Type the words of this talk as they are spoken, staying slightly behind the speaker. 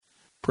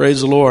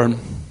Praise the Lord.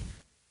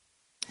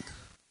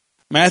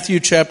 Matthew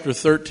chapter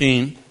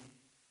 13,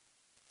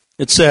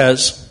 it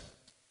says,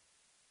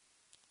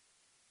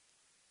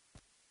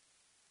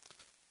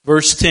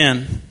 verse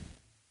 10,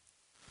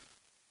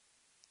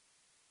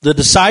 the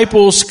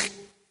disciples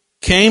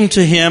came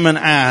to him and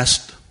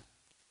asked,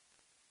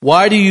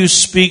 "Why do you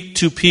speak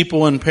to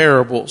people in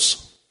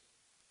parables?"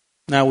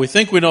 Now, we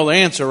think we know the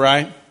answer,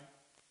 right?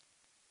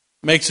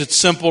 Makes it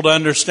simple to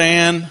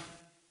understand.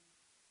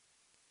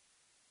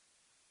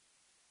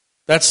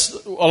 That's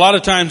a lot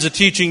of times the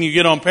teaching you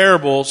get on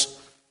parables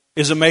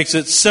is it makes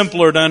it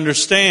simpler to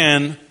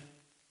understand.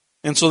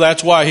 And so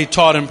that's why he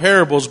taught in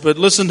parables. But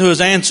listen to his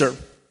answer.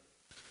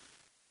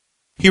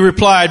 He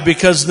replied,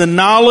 because the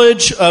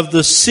knowledge of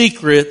the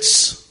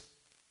secrets,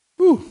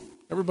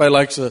 everybody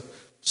likes a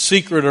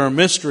secret or a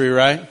mystery,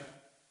 right?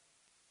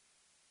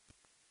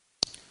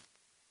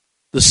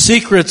 The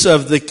secrets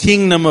of the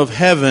kingdom of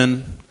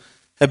heaven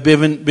have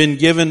been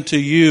given to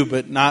you,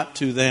 but not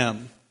to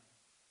them.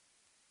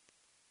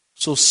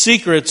 So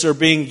secrets are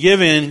being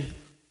given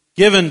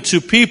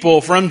to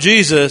people from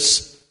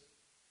Jesus,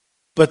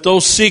 but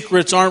those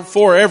secrets aren't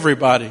for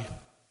everybody.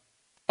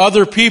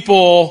 Other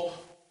people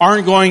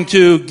aren't going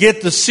to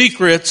get the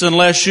secrets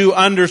unless you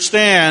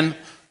understand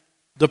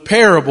the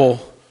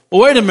parable.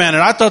 Well, wait a minute.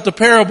 I thought the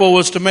parable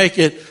was to make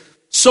it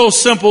so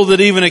simple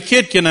that even a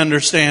kid can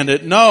understand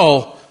it.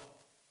 No.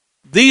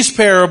 These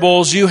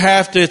parables,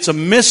 it's a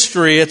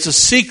mystery, it's a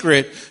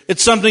secret.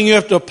 It's something you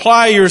have to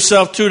apply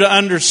yourself to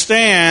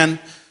understand.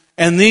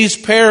 And these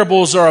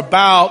parables are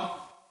about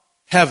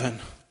heaven.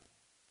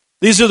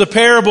 These are the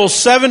parables,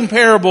 7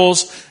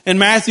 parables in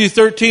Matthew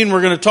 13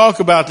 we're going to talk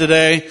about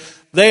today.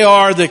 They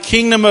are the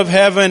kingdom of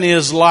heaven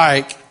is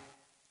like.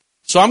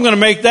 So I'm going to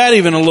make that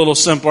even a little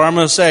simpler. I'm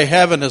going to say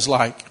heaven is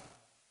like.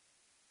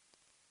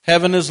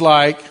 Heaven is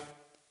like.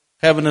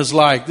 Heaven is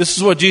like. This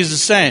is what Jesus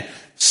is saying.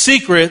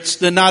 Secrets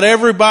that not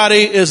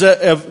everybody is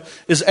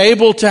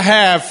able to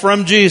have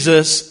from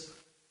Jesus.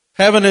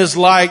 Heaven is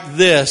like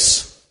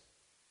this.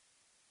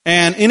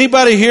 And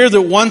anybody here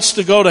that wants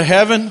to go to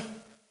heaven,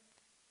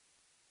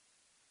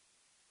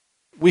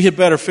 we had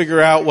better figure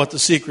out what the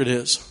secret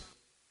is.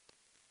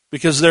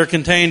 Because they're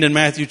contained in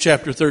Matthew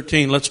chapter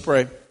 13. Let's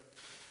pray.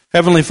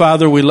 Heavenly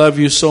Father, we love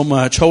you so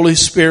much. Holy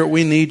Spirit,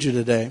 we need you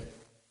today.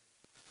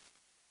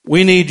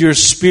 We need your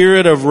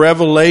spirit of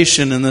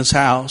revelation in this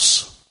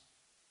house.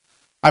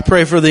 I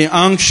pray for the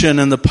unction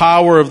and the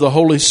power of the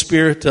Holy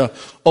Spirit to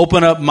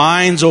open up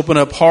minds, open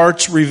up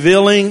hearts,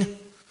 revealing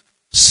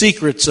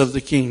secrets of the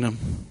kingdom,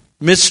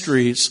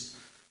 mysteries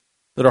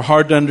that are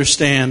hard to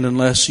understand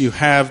unless you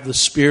have the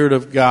Spirit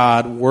of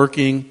God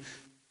working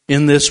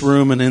in this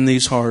room and in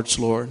these hearts,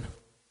 Lord.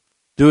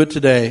 Do it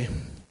today.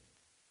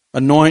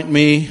 Anoint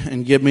me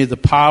and give me the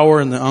power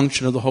and the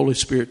unction of the Holy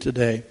Spirit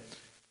today. In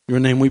your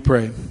name we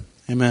pray.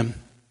 Amen.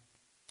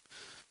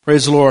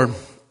 Praise the Lord.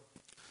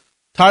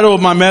 Title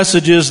of my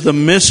message is The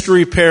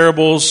Mystery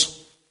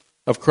Parables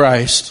of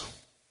Christ.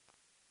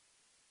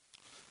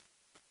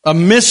 A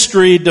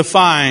mystery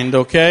defined,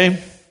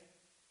 okay?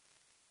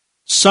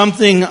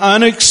 Something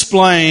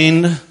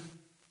unexplained,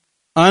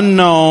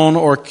 unknown,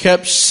 or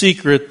kept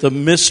secret, the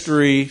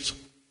mysteries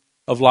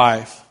of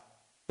life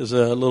is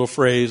a little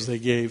phrase they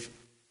gave.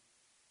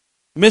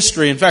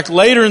 Mystery. In fact,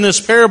 later in this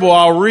parable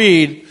I'll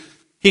read,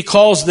 he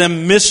calls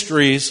them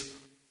mysteries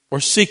or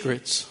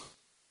secrets.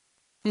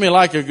 I mean,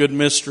 like a good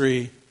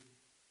mystery.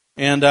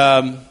 And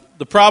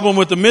the problem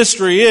with the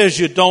mystery is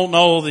you don't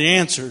know the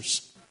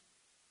answers.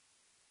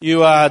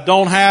 You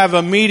don't have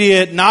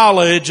immediate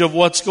knowledge of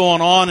what's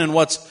going on and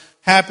what's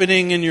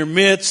happening in your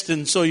midst.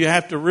 And so you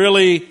have to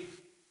really,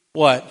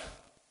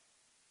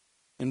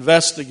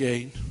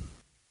 investigate.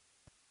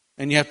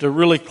 And you have to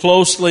really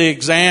closely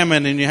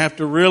examine and you have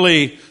to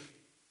really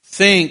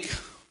think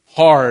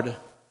hard.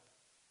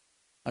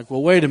 Like,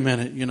 well, wait a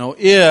minute.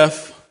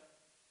 If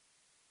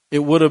it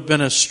would have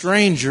been a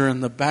stranger in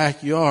the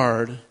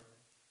backyard,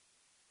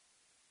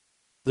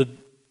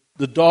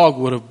 the dog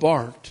would have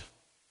barked.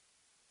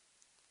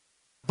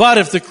 But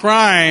if the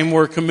crime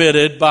were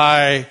committed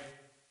by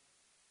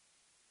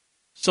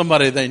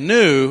somebody they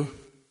knew,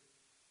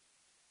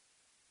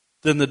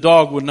 then the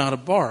dog would not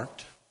have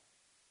barked.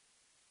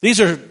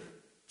 These are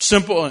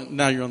simple.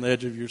 Now you're on the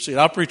edge of your seat.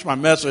 I'll preach my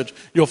message.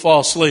 You'll fall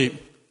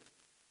asleep.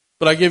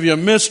 But I give you a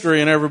mystery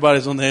and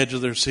everybody's on the edge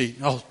of their seat.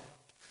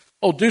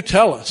 Oh, do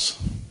tell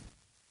us.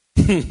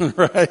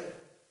 Right?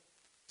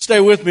 Stay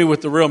with me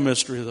with the real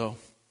mystery, though.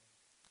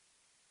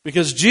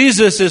 Because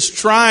Jesus is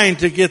trying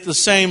to get the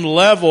same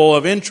level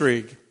of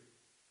intrigue.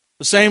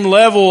 The same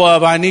level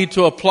of I need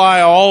to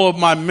apply all of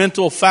my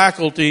mental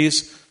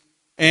faculties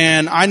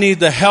and I need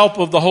the help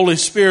of the Holy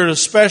Spirit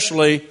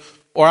especially,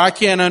 or I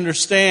can't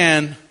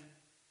understand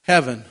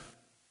heaven.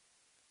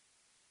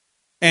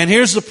 And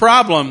here's the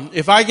problem.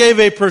 If I gave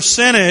a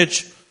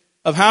percentage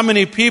of how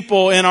many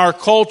people in our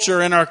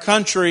culture, in our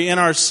country, in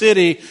our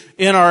city,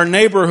 in our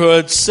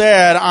neighborhood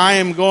said, I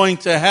am going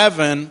to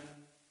heaven,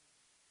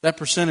 that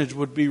percentage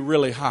would be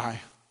really high.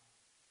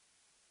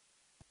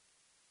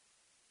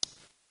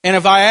 And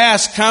if I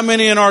ask how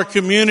many in our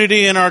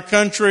community, in our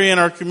country, in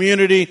our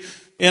community,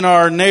 in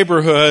our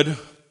neighborhood,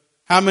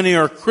 how many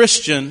are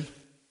Christian,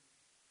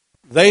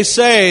 they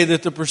say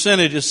that the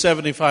percentage is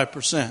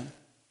 75%.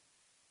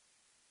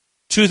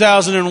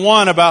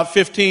 2001, about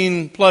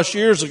 15 plus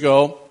years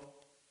ago,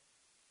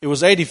 it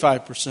was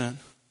 85%.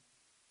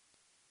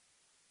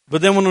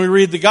 But then when we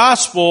read the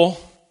gospel,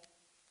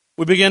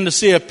 we begin to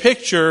see a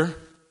picture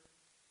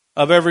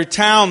of every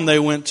town they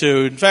went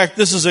to. In fact,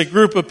 this is a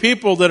group of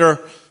people that are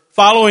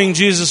following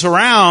Jesus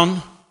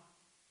around.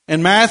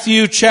 And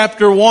Matthew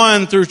chapter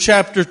 1 through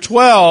chapter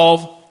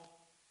 12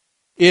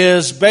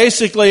 is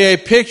basically a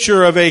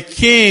picture of a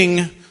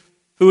king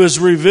who is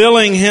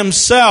revealing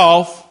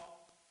himself.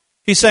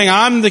 He's saying,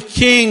 I'm the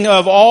king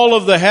of all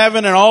of the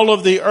heaven and all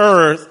of the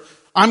earth.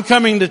 I'm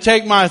coming to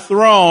take my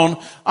throne.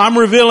 I'm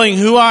revealing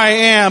who I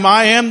am.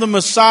 I am the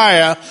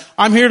Messiah.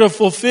 I'm here to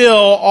fulfill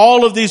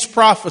all of these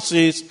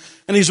prophecies.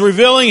 And he's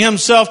revealing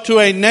himself to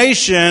a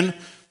nation.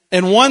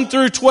 And 1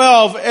 through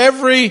 12,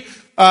 every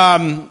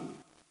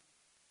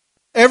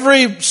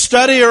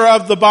studier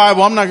of the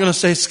Bible, I'm not going to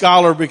say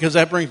scholar because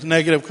that brings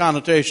negative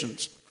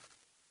connotations.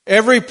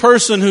 Every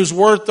person who's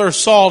worth their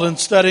salt in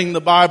studying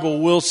the Bible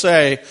will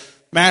say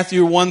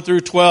Matthew 1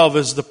 through 12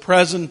 is the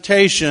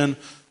presentation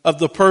of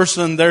the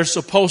person they're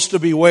supposed to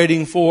be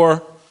waiting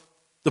for,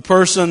 the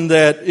person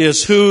that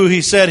is who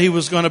he said he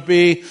was going to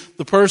be,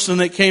 the person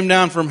that came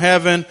down from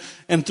heaven.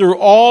 And through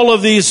all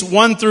of these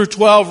 1 through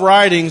 12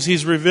 writings,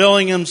 he's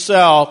revealing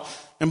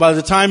himself. And by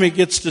the time it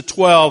gets to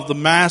 12, the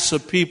mass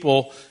of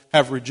people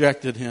have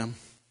rejected him.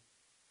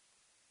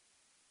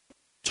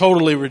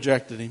 Totally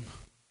rejected him.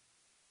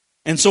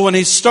 And so when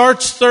he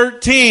starts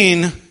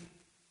 13,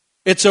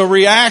 it's a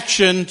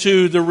reaction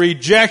to the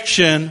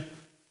rejection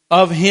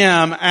of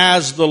him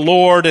as the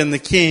Lord and the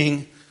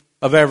King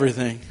of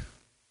everything.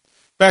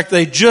 In fact,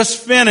 they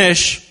just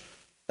finish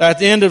at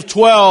the end of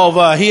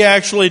 12, he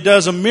actually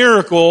does a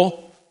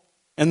miracle,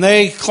 and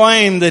they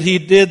claim that he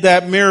did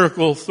that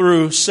miracle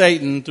through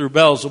Satan, through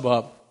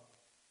Beelzebub.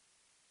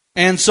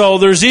 And so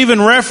there's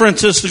even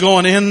references to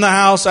going in the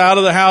house, out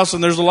of the house,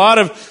 and there's a lot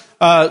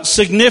of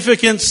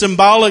significant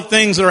symbolic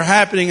things that are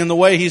happening in the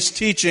way he's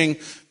teaching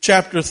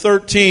chapter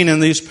 13 in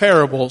these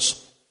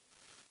parables.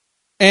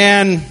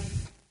 And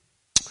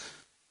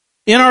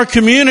in our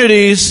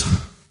communities,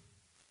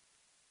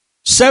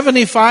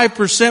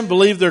 75%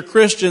 believe they're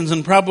Christians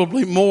and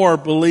probably more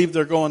believe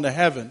they're going to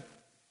heaven.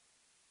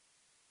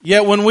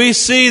 Yet when we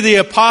see the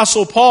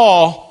Apostle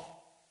Paul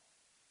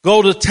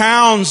go to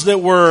towns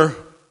that were,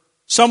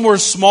 some were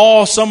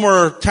small, some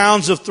were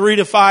towns of 3,000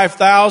 to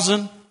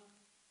 5,000,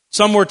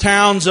 some were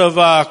towns of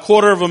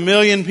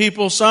 250,000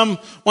 people,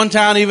 one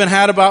town even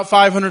had about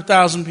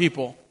 500,000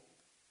 people.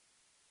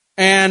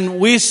 And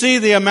we see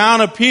the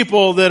amount of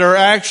people that are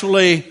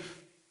actually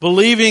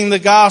believing the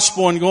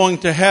gospel and going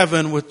to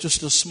heaven with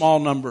just a small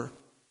number.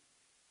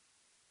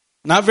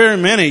 Not very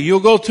many.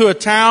 You'll go to a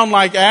town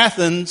like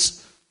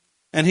Athens,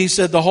 and he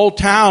said the whole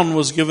town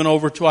was given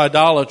over to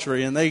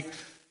idolatry. And they,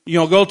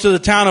 go to the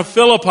town of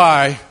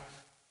Philippi,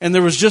 and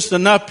there was just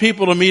enough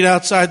people to meet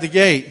outside the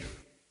gate.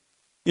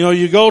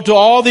 You go to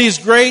all these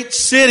great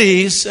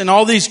cities and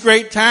all these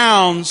great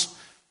towns,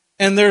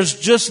 and there's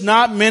just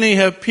not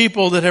many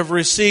people that have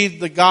received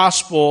the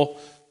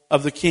gospel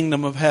of the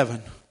kingdom of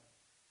heaven.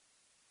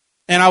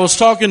 And I was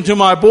talking to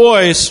my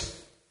boys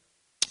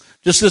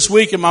just this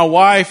week and my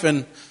wife,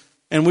 and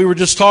we were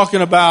just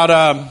talking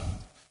about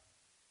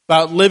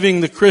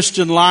living the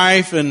Christian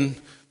life and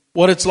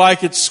what it's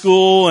like at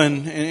school.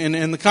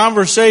 And the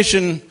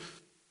conversation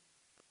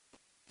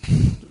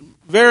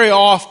very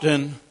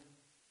often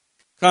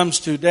comes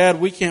to, Dad,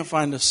 we can't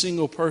find a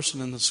single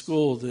person in the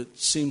school that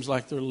seems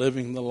like they're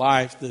living the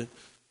life that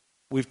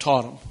we've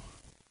taught them.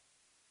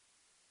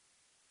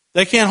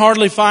 They can't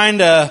hardly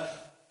find a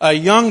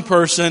young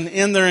person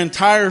in their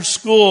entire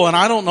school, and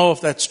I don't know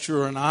if that's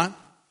true or not,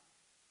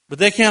 but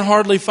they can't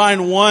hardly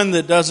find one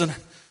that doesn't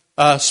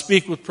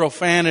speak with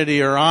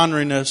profanity or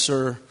orneriness,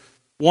 or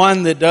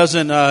one that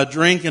doesn't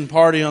drink and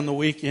party on the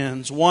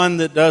weekends, one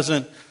that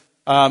doesn't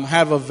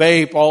have a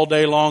vape all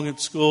day long at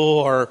school,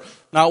 or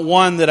not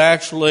one that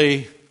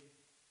actually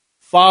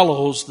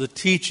follows the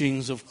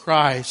teachings of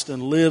Christ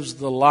and lives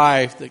the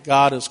life that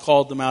God has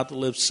called them out to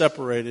live,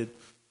 separated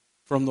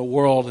from the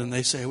world. And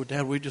they say, well,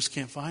 Dad, we just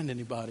can't find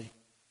anybody.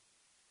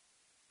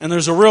 And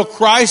there's a real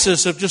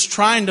crisis of just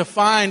trying to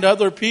find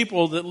other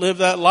people that live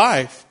that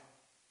life.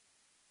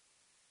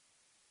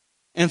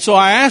 And so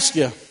I ask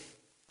you,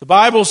 the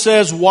Bible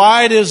says,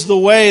 wide is the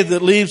way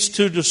that leads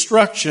to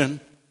destruction.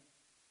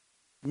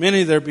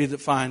 Many there be that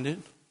find it.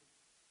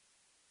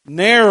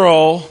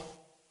 Narrow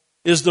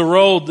is the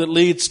road that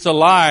leads to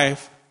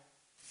life.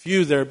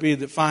 Few there be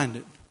that find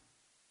it.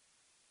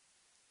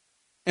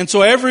 And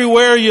so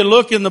everywhere you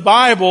look in the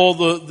Bible,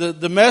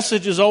 the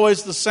message is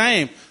always the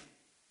same.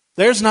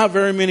 There's not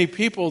very many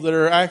people that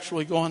are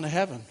actually going to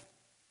heaven.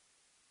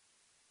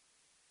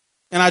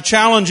 And I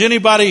challenge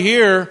anybody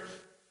here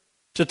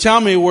to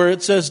tell me where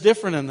it says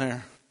different in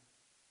there.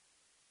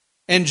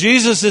 And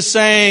Jesus is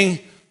saying,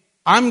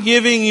 I'm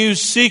giving you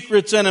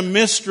secrets and a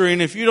mystery,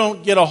 and if you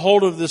don't get a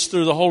hold of this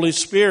through the Holy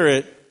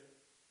Spirit,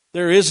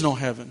 there is no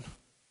heaven.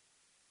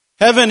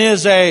 Heaven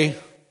is a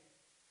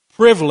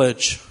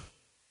privilege.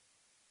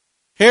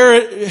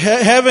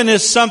 Heaven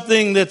is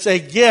something that's a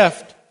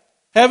gift.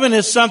 Heaven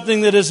is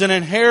something that is an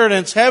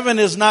inheritance. Heaven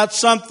is not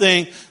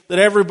something that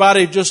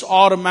everybody just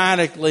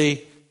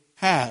automatically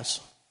has.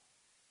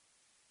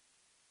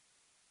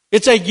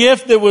 It's a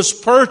gift that was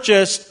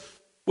purchased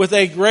with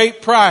a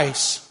great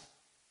price.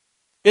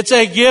 It's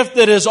a gift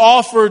that is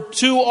offered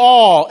to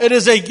all. It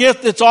is a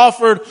gift that's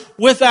offered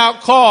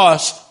without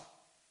cost,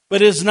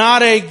 but it's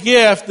not a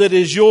gift that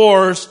is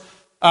yours.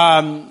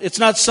 It's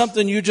not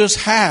something you just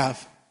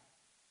have.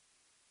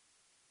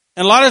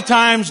 And a lot of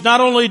times,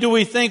 not only do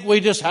we think we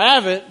just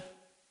have it,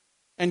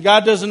 and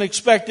God doesn't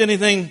expect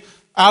anything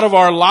out of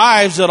our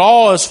lives at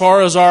all as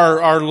far as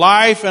our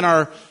life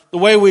and the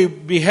way we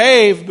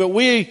behave, but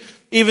we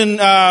even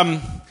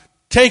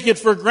take it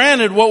for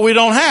granted what we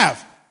don't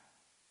have.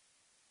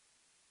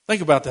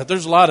 Think about that.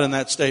 There's a lot in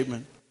that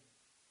statement.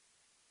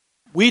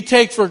 We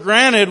take for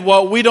granted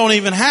what we don't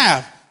even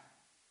have.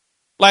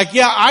 Like,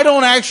 yeah, I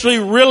don't actually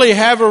really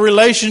have a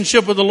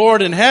relationship with the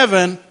Lord in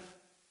heaven,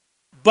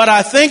 but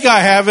I think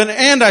I have it,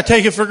 and I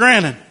take it for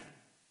granted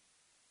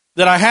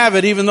that I have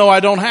it even though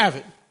I don't have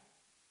it.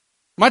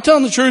 Am I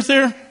telling the truth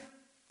here?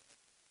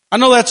 I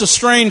know that's a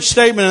strange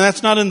statement, and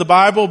that's not in the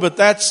Bible, but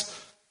that's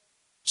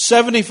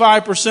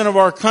 75% of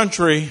our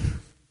country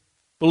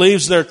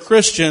believes they're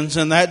Christians,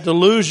 and that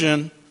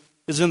delusion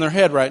is in their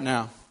head right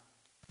now.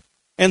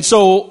 And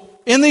so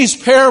in these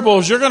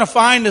parables, you're going to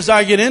find as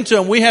I get into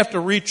them, we have to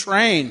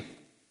retrain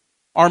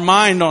our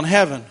mind on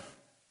heaven.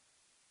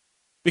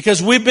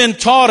 Because we've been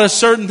taught a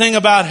certain thing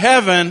about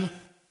heaven,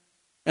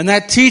 and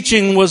that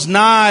teaching was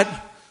not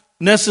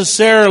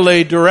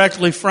necessarily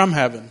directly from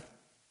heaven.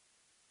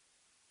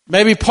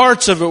 Maybe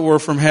parts of it were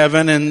from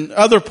heaven, and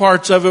other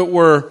parts of it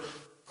were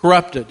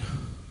corrupted.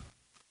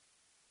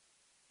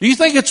 Do you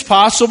think it's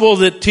possible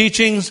that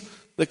teachings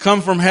that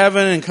come from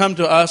heaven and come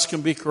to us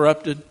can be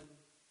corrupted?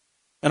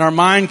 And our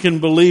mind can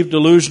believe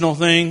delusional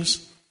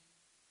things?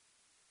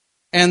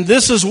 And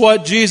this is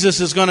what Jesus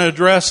is going to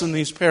address in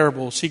these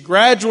parables. He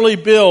gradually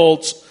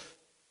builds,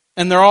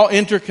 and they're all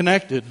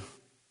interconnected.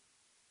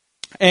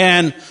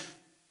 And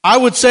I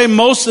would say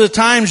most of the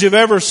times you've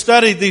ever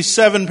studied these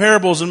 7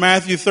 parables in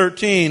Matthew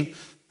 13,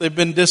 they've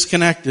been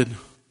disconnected.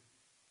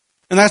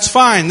 And that's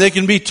fine. They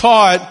can be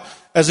taught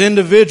as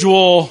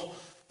individual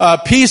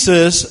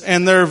pieces,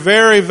 and they're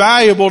very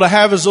valuable to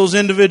have as those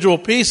individual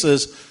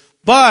pieces.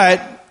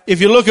 But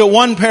if you look at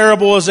one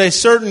parable as a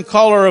certain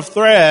color of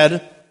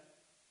thread,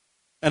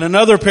 and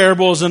another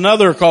parable is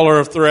another color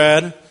of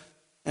thread,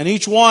 and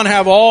each one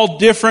have all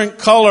different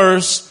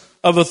colors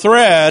of a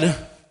thread,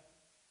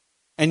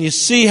 and you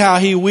see how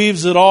he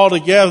weaves it all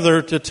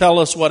together to tell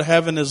us what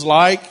heaven is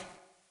like,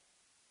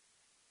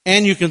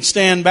 and you can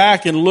stand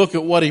back and look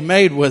at what he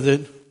made with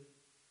it,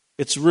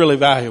 it's really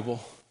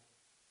valuable.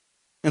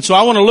 And so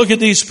I want to look at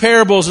these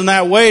parables in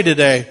that way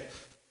today.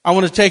 I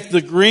want to take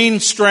the green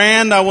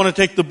strand, I want to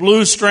take the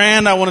blue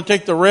strand, I want to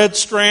take the red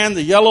strand,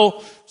 the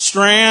yellow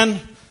strand,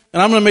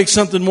 and I'm going to make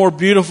something more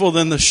beautiful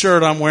than the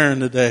shirt I'm wearing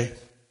today.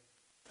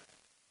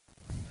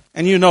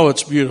 And you know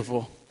it's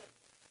beautiful.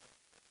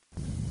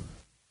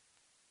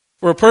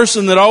 For a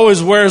person that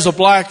always wears a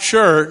black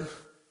shirt,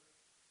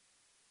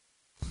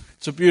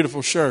 it's a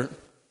beautiful shirt.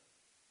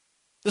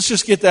 Let's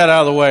just get that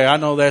out of the way. I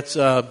know that's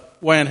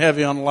weighing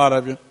heavy on a lot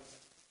of you.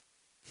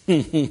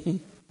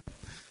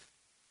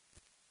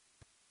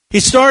 He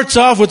starts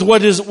off with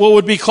what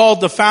would be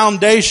called the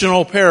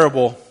foundational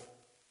parable.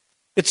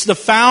 It's the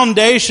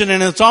foundation,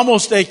 and it's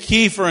almost a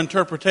key for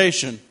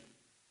interpretation.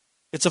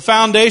 It's a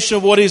foundation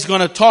of what he's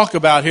going to talk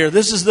about here.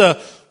 This is the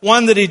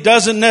one that he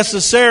doesn't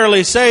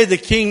necessarily say the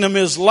kingdom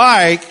is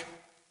like,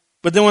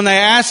 but then when they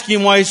ask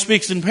him why he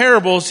speaks in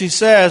parables, he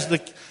says,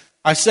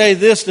 I say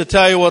this to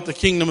tell you what the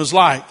kingdom is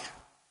like.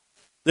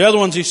 The other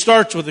ones he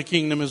starts with the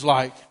kingdom is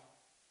like,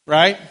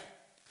 right?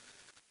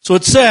 So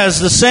it says,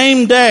 the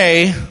same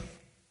day.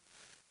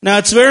 Now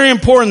it's very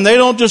important, they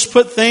don't just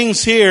put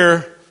things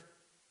here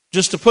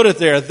just to put it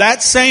there.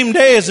 That same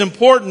day is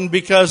important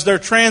because they're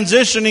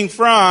transitioning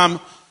from,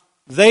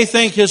 they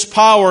think his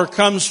power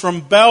comes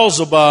from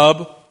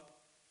Beelzebub,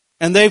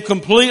 and they've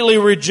completely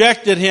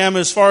rejected him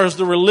as far as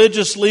the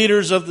religious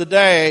leaders of the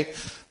day.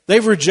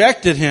 They've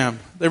rejected him.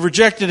 They've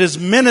rejected his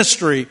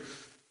ministry.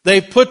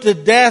 They put to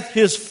death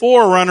his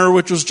forerunner,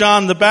 which was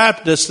John the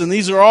Baptist, and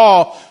these are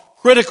all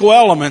critical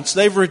elements.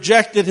 They've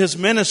rejected his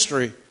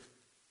ministry.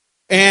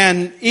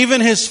 And even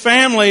his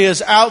family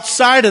is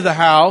outside of the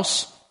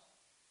house.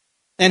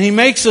 And he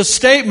makes a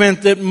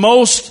statement that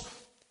most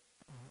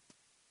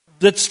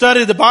that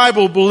study the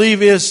Bible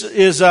believe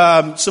is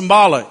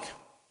symbolic.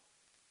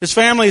 His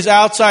family is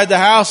outside the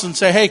house and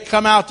say, hey,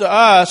 come out to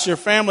us. Your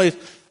family's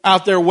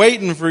out there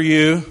waiting for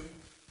you.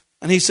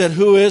 And he said,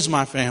 who is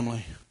my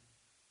family?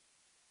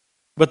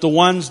 But the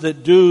ones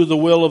that do the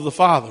will of the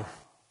Father.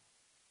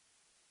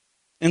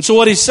 And so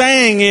what he's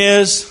saying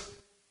is,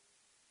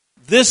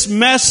 this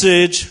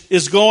message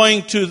is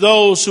going to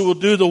those who will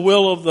do the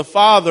will of the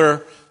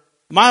Father.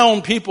 My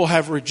own people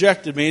have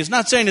rejected me. He's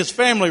not saying his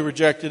family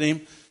rejected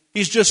him.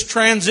 He's just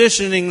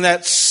transitioning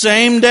that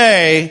same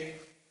day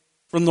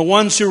from the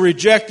ones who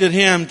rejected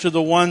him to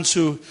the ones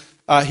who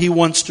he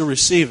wants to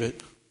receive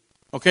it.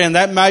 Okay, and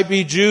that might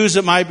be Jews,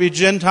 it might be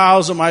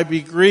Gentiles, it might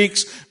be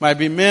Greeks, it might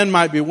be men,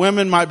 might be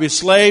women, might be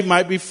slave,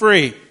 might be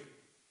free.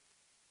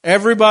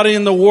 Everybody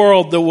in the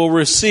world that will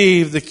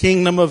receive the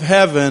kingdom of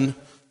heaven,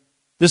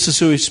 this is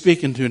who he's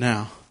speaking to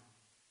now.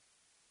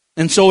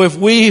 And so if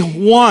we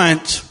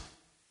want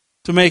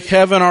to make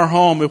heaven our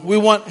home, if we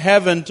want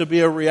heaven to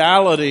be a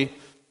reality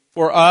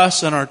for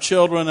us and our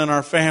children and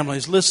our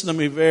families, listen to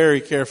me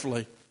very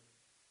carefully.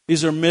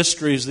 These are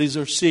mysteries, these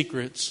are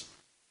secrets.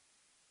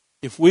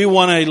 If we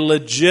want a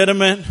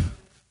legitimate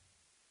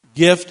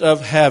gift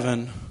of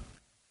heaven,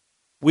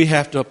 we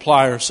have to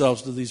apply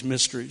ourselves to these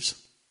mysteries.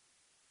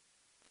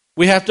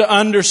 We have to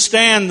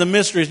understand the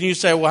mysteries. And you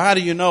say, well, how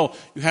do you know?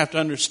 You have to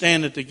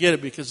understand it to get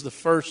it, because the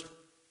first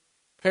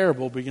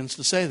parable begins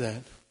to say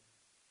that.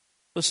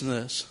 Listen to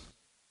this.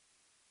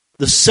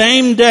 The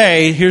same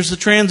day, here's the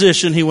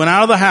transition, he went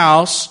out of the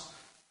house,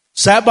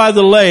 sat by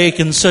the lake,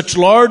 and such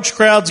large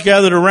crowds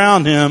gathered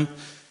around him,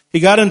 he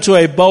got into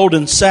a boat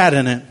and sat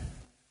in it.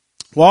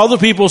 While the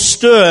people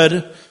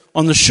stood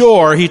on the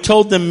shore, he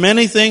told them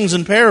many things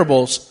in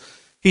parables.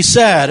 He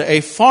said,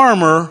 a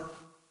farmer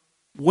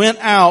went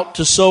out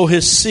to sow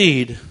his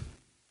seed.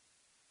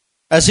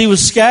 As he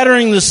was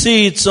scattering the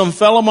seed, some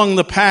fell among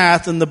the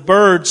path, and the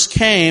birds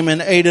came and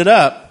ate it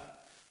up.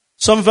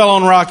 Some fell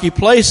on rocky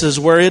places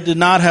where it did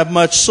not have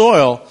much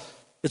soil.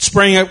 It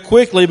sprang up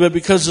quickly, but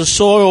because the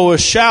soil was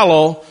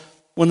shallow,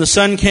 when the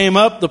sun came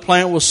up, the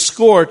plant was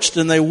scorched,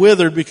 and they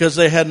withered because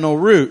they had no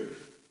root.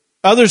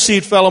 Other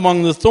seed fell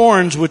among the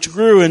thorns, which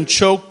grew and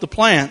choked the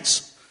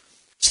plants.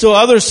 Still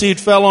other seed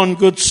fell on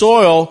good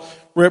soil,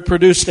 where it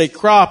produced a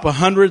crop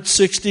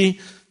 160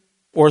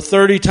 or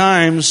 30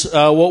 times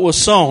what was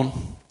sown.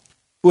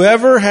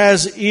 Whoever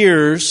has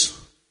ears,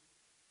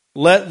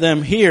 let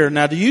them hear.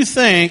 Now, do you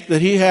think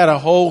that he had a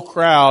whole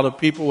crowd of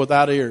people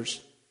without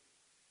ears?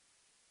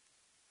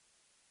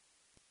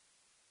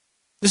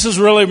 This is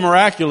really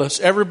miraculous.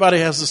 Everybody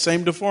has the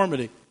same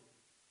deformity.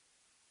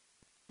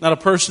 Not a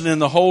person in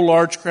the whole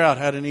large crowd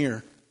had an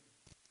ear.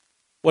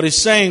 What he's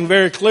saying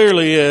very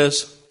clearly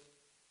is,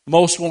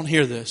 most won't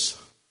hear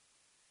this.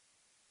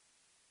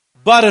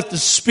 But if the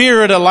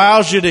Spirit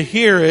allows you to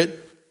hear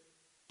it,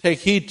 take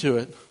heed to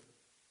it.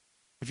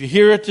 If you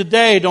hear it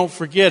today, don't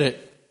forget it.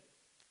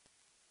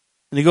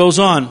 And he goes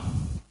on.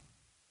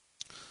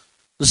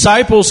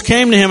 Disciples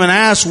came to him and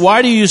asked,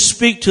 why do you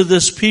speak to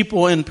this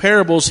people in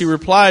parables? He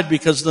replied,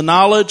 because the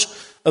knowledge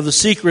of the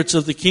secrets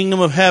of the kingdom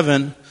of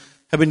heaven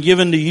have been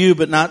given to you,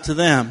 but not to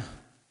them.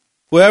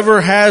 Whoever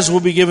has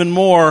will be given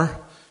more,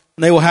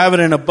 and they will have it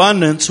in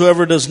abundance.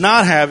 Whoever does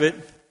not have it,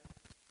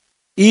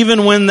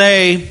 even when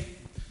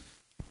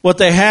what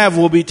they have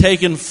will be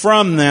taken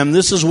from them.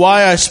 This is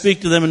why I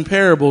speak to them in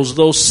parables.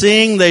 Though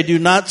seeing they do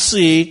not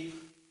see,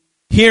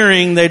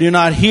 hearing they do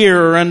not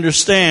hear or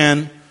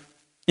understand.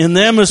 In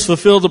them is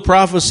fulfilled the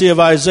prophecy of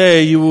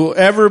Isaiah. You will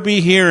ever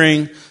be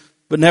hearing,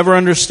 but never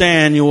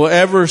understand. You will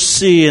ever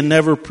see and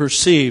never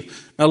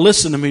perceive. Now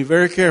listen to me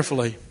very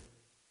carefully.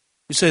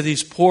 You say,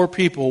 these poor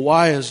people,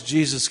 why is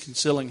Jesus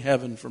concealing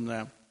heaven from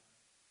them?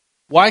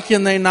 Why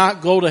can they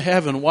not go to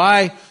heaven?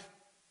 Why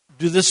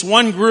do this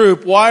one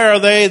group, why are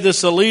they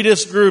this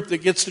elitist group that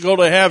gets to go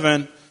to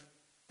heaven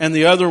and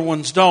the other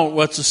ones don't?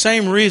 Well, it's the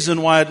same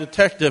reason why a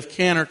detective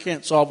can or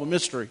can't solve a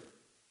mystery.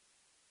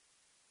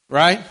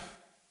 Right?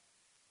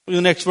 Look at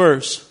the next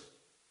verse.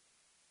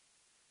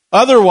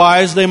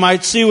 Otherwise, they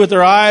might see with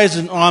their eyes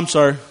and...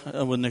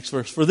 the next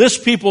verse. For this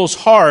people's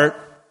heart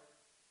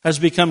has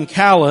become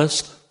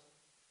calloused.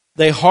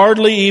 They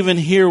hardly even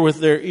hear with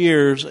their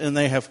ears, and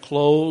they have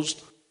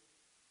closed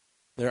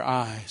their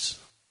eyes.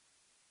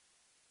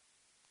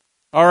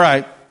 All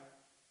right.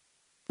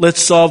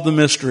 Let's solve the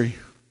mystery.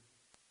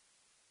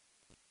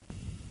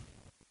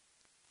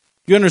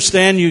 You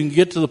understand you can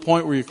get to the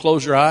point where you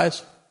close your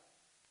eyes?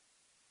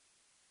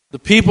 The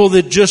people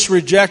that just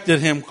rejected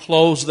him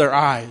closed their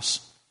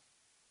eyes.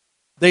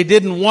 They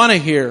didn't want to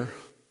hear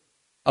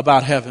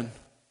about heaven.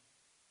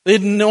 They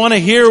didn't want to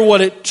hear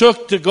what it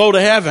took to go to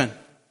heaven.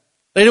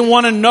 They didn't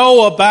want to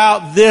know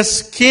about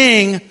this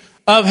King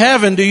of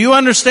heaven. Do you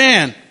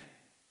understand?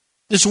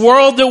 This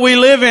world that we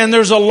live in,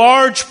 there's a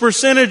large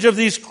percentage of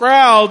these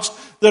crowds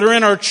that are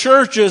in our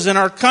churches, in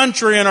our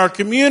country, in our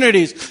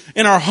communities,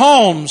 in our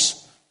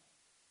homes.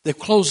 They've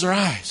closed their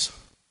eyes.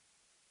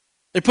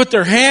 They put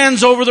their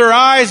hands over their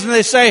eyes and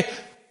they say,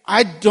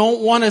 I don't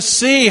want to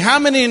see. How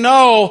many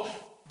know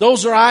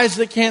those are eyes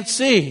that can't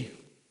see?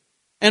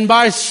 And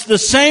by the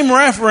same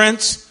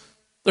reference,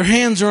 their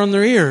hands are on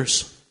their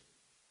ears.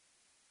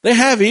 They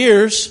have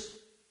ears,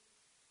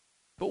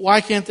 but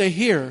why can't they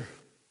hear?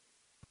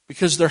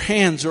 Because their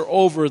hands are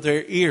over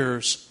their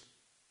ears.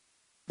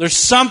 There's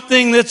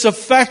something that's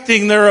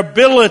affecting their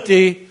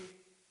ability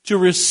to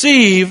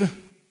receive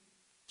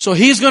So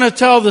he's going to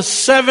tell the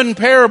 7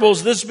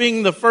 parables, this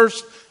being the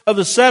first of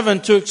the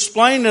 7, to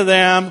explain to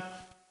them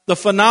the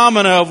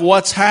phenomena of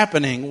what's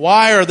happening.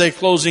 Why are they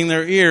closing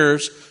their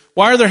ears?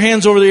 Why are their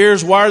hands over their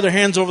ears? Why are their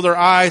hands over their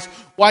eyes?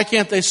 Why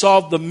can't they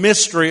solve the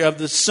mystery of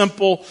this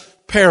simple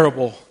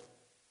parable?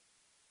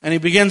 And he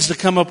begins to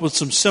come up with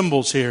some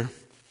symbols here.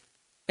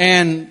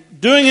 And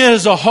doing it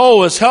as a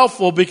whole is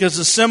helpful because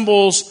the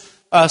symbols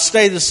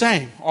stay the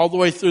same all the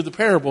way through the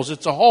parables.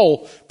 It's a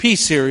whole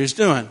piece here he's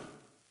doing.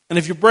 And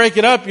if you break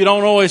it up, you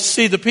don't always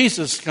see the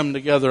pieces come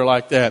together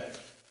like that.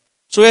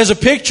 So he has a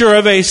picture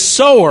of a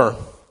sower.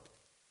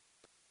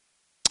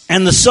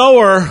 And the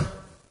sower,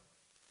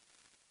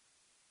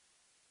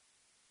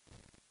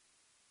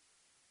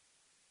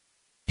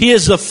 he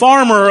is the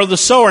farmer or the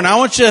sower. Now I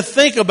want you to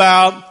think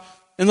about,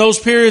 in those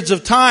periods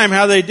of time,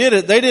 how they did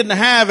it. They didn't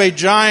have a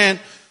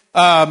giant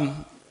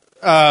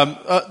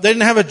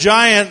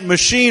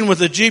machine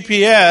with a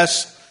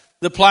GPS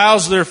that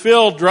plows their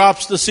field,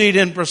 drops the seed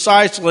in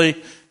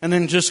precisely, and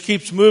then just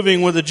keeps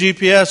moving with a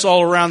GPS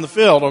all around the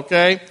field,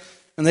 okay?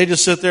 And they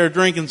just sit there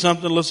drinking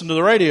something, listen to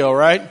the radio,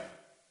 right?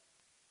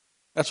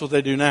 That's what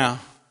they do now.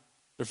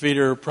 Their feet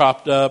are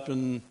propped up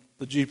and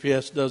the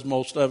GPS does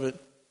most of it,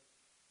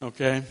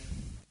 okay?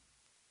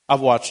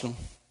 I've watched them.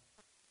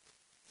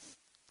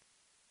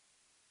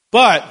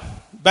 But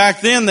back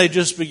then they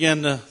just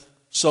began to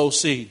sow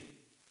seed.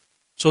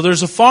 So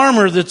there's a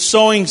farmer that's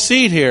sowing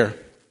seed here.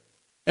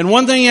 And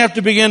one thing you have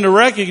to begin to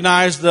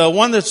recognize, the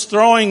one that's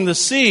throwing the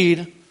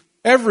seed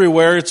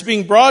everywhere, it's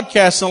being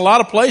broadcast in a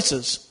lot of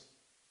places.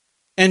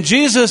 And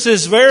Jesus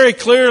is very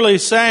clearly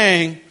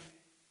saying,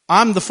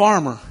 I'm the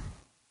farmer.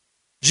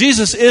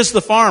 Jesus is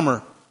the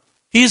farmer.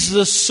 He's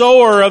the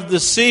sower of the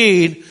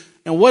seed.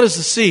 And what is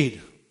the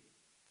seed?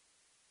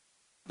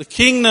 The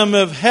kingdom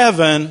of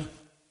heaven.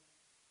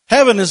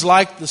 Heaven is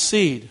like the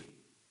seed.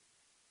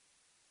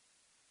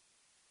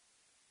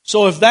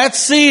 So if that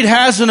seed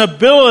has an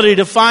ability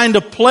to find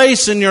a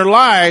place in your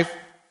life,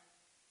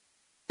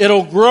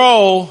 it'll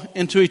grow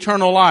into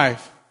eternal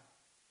life.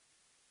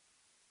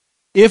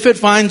 If it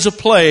finds a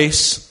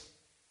place,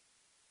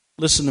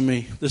 listen to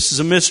me, this is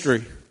a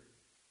mystery.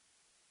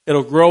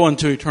 It'll grow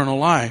into eternal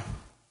life.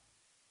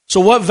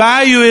 So what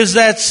value is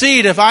that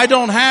seed? If I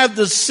don't have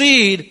the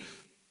seed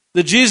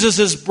that Jesus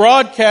is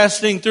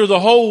broadcasting through the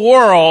whole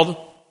world,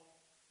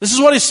 this is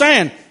what he's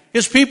saying.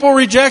 His people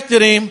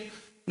rejected him.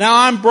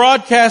 Now I'm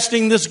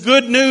broadcasting this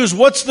good news.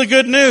 What's the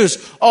good news?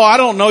 Oh, I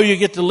don't know. You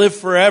get to live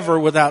forever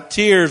without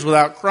tears,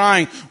 without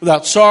crying,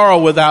 without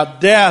sorrow, without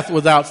death,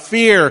 without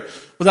fear,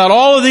 without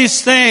all of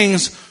these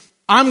things.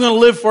 I'm going to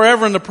live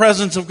forever in the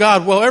presence of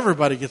God. Well,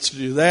 everybody gets to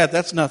do that.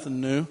 That's nothing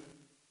new.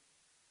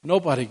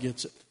 Nobody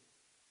gets it.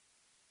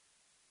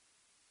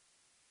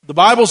 The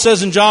Bible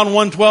says in John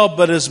 1:12,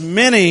 but as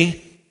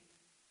many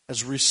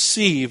as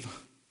receive,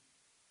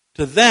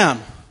 to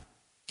them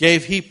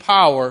gave he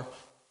power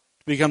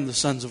to become the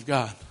sons of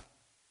God.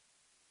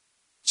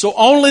 So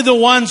only the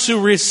ones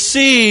who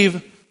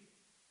receive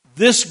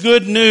this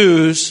good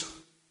news.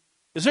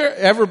 Has there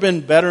ever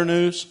been better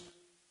news?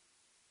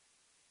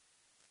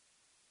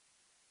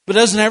 But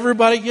doesn't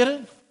everybody get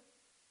it?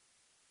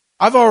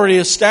 I've already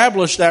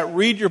established that.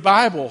 Read your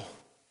Bible.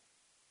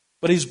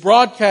 But he's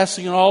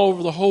broadcasting it all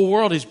over the whole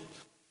world. He's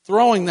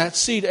throwing that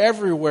seed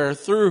everywhere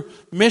through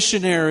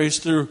missionaries,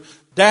 through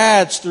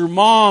dads, through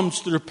moms,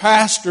 through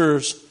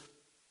pastors.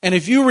 And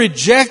if you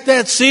reject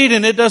that seed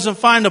and it doesn't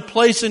find a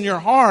place in your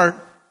heart,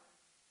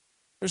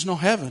 there's no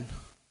heaven.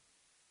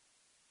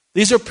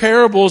 These are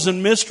parables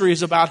and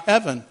mysteries about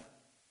heaven.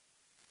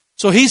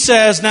 So he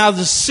says, now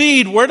the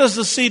seed, where does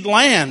the seed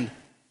land?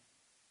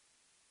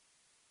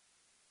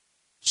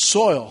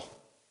 Soil.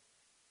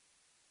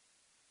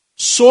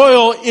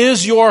 Soil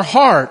is your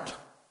heart.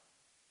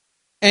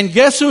 And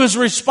guess who is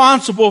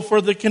responsible for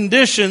the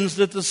conditions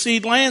that the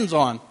seed lands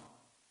on?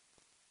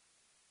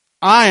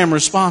 I am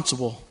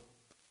responsible.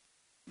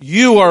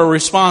 You are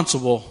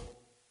responsible.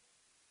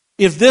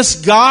 If this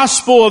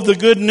gospel of the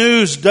good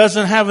news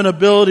doesn't have an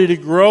ability to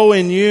grow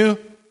in you,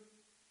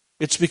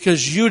 it's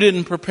because you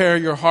didn't prepare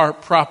your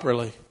heart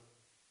properly.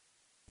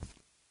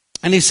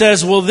 And he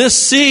says, well, this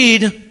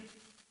seed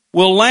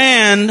will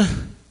land.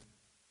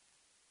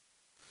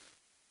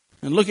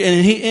 And look,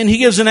 and he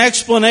gives an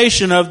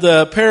explanation of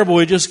the parable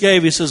he just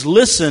gave. He says,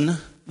 listen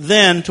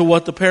then to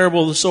what the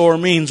parable of the sower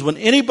means. When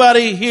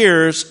anybody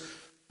hears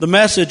the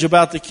message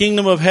about the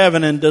kingdom of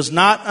heaven and does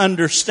not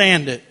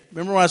understand it.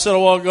 Remember what I said a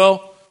while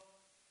ago?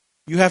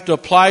 You have to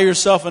apply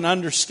yourself and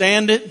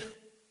understand it.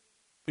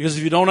 Because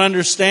if you don't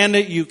understand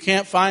it, you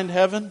can't find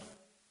heaven.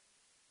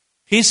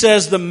 He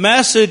says the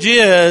message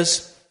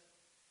is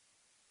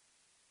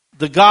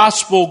the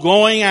gospel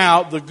going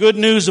out, the good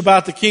news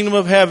about the kingdom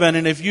of heaven.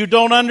 And if you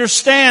don't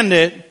understand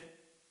it,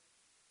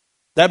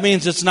 that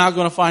means it's not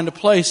going to find a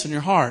place in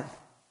your heart.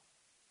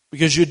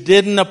 Because you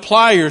didn't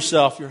apply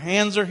yourself. Your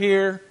hands are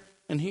here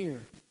and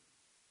here.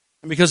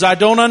 And because I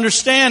don't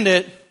understand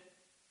it,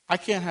 I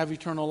can't have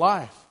eternal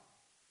life.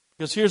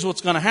 Because here's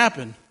what's going to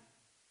happen.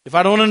 If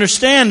I don't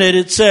understand it,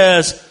 it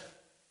says,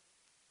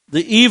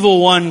 the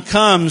evil one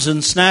comes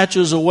and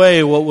snatches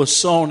away what was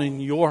sown in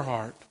your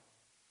heart.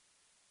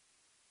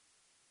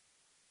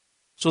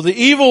 So the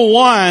evil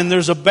one,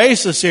 there's a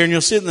basis here, and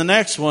you'll see it in the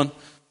next one.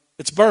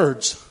 It's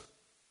birds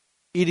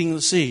eating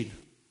the seed.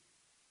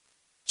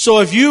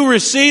 So if you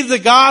receive the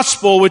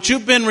gospel, which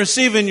you've been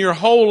receiving your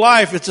whole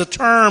life, it's a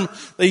term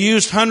they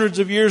used hundreds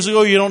of years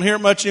ago. You don't hear it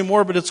much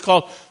anymore, but it's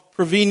called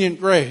prevenient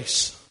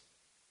grace.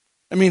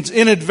 It means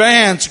in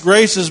advance,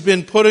 grace has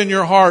been put in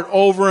your heart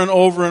over and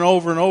over and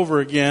over and over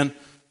again,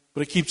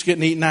 but it keeps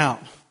getting eaten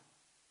out.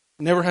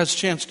 It never has a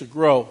chance to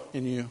grow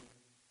in you.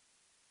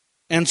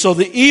 And so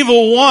the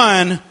evil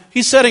one,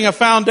 he's setting a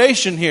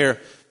foundation here.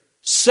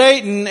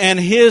 Satan and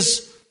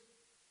his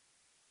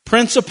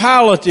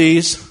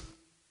principalities,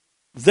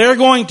 they're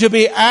going to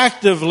be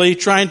actively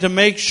trying to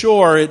make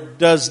sure it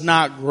does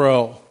not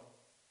grow.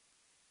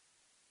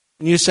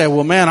 And you say,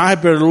 well, man, I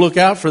better look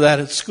out for that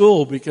at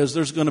school because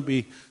there's going to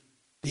be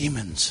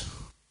demons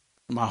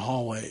in my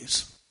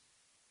hallways,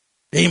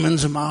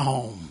 demons in my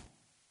home,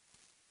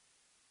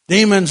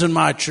 demons in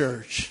my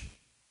church.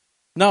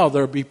 No,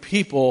 there'll be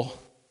people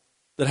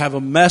that have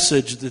a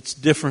message that's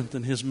different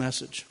than his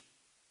message.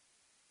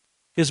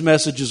 His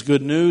message is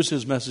good news.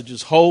 His message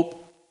is hope.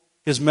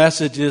 His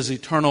message is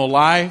eternal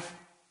life.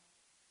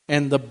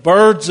 And the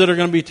birds that are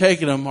going to be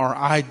taking him are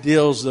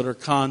ideals that are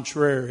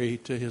contrary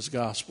to his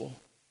gospel.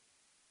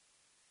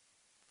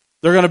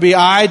 They're going to be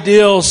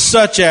ideals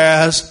such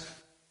as,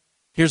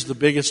 here's the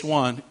biggest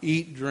one,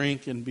 eat,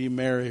 drink, and be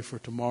merry, for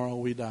tomorrow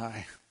we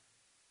die.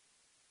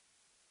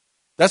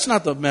 That's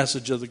not the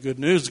message of the good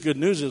news. The good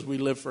news is we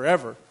live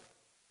forever.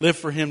 Live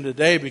for him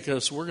today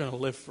because we're going to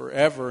live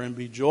forever and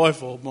be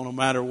joyful no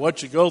matter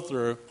what you go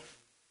through.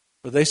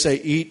 But they say,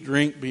 eat,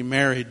 drink, be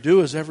merry.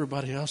 Do as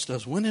everybody else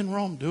does. When in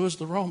Rome, do as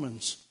the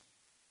Romans.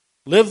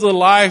 Live the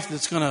life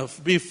that's going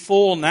to be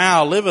full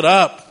now. Live it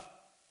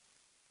up.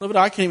 Live it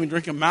up. I can't even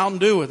drink a Mountain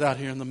Dew without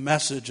hearing the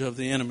message of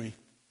the enemy.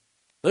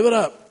 Live it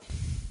up.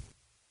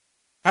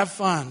 Have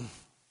fun.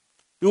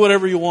 Do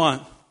whatever you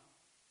want.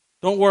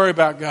 Don't worry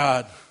about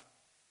God.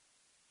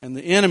 And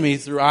the enemy,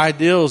 through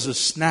ideals, is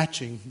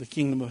snatching the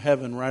kingdom of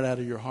heaven right out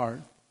of your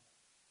heart.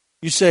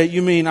 You say,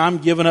 you mean I'm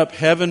giving up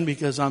heaven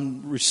because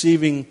I'm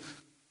receiving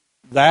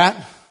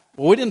that?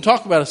 Well, we didn't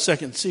talk about a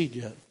second seed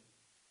yet.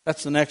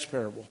 That's the next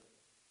parable.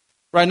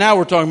 Right now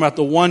we're talking about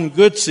the one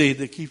good seed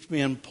that keeps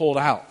being pulled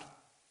out.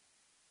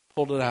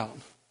 Pulled it out.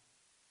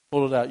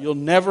 Pulled it out. You'll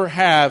never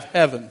have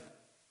heaven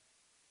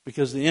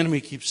because the enemy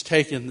keeps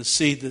taking the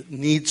seed that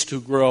needs to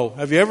grow.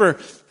 Have you ever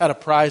had a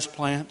prize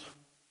plant?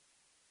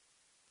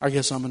 I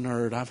guess I'm a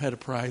nerd. I've had a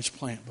prize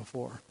plant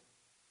before.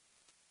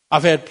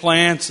 I've had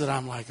plants that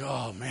I'm like,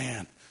 oh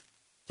man,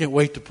 can't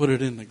wait to put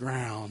it in the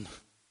ground.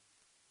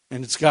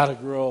 And it's got to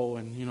grow.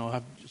 And you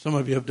know, some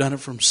of you have done it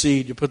from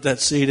seed. You put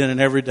that seed in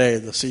and every day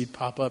the seed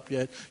pop up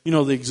yet. You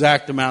know the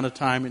exact amount of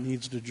time it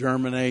needs to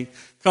germinate.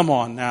 Come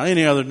on now.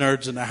 Any other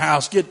nerds in the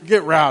house,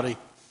 get rowdy.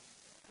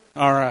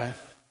 All right.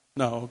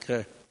 No,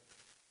 okay.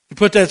 You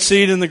put that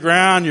seed in the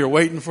ground, you're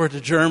waiting for it to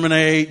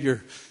germinate,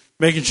 you're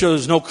making sure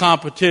there's no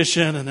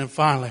competition, and then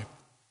finally,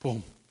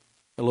 boom,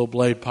 a little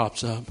blade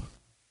pops up.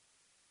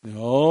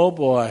 Oh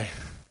boy.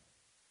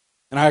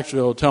 And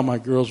actually I'll tell my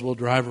girls we'll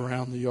drive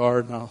around the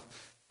yard and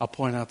I'll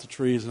point out the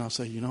trees and I'll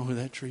say, you know who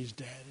that tree's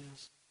dad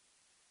is?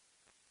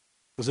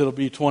 Because it'll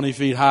be 20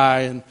 feet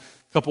high and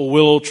a couple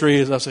willow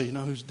trees. I'll say, you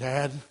know who's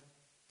dad?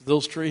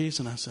 Those trees?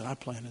 And I said, I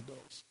planted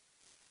those.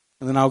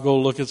 And then I'll go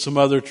look at some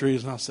other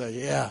trees and I'll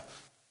say, yeah,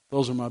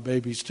 those are my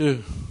babies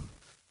too.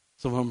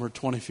 Some of them are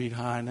 20 feet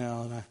high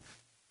now. And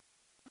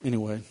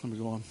anyway, let me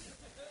go on.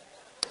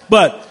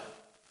 But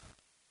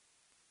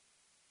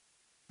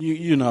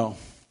You know.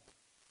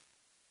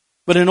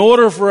 But in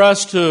order for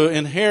us to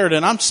inherit,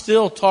 and I'm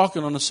still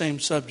talking on the same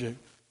subject,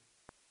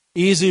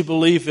 easy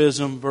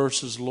beliefism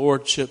versus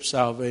lordship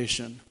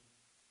salvation.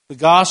 The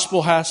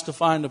gospel has to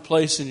find a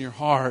place in your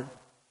heart.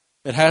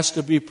 It has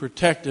to be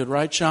protected,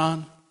 right,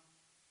 Sean?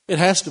 It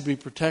has to be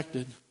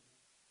protected.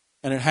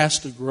 And it has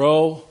to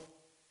grow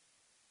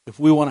if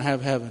we want to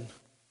have heaven.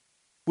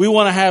 If we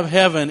want to have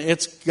heaven,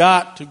 it's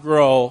got to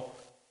grow,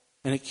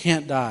 and it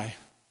can't die.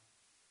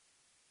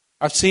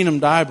 I've seen them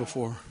die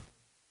before.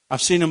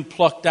 I've seen them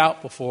plucked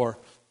out before.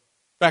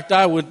 In fact,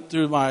 I went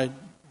through my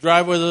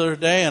driveway the other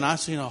day and I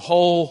seen a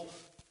whole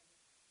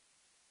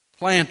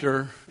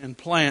planter and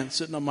plant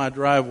sitting on my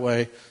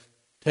driveway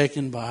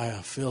taken by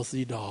a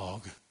filthy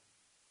dog.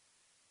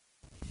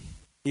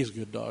 He's a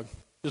good dog.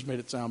 Just made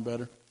it sound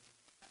better.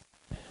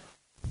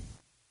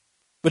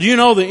 But you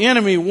know the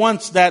enemy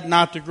wants that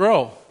not to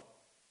grow.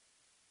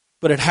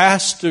 But it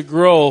has to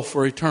grow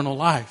for eternal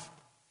life.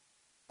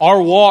 Our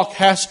walk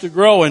has to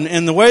grow.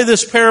 And the way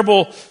this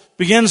parable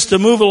begins to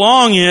move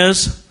along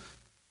is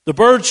the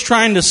bird's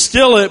trying to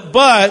steal it,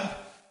 but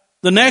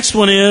the next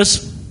one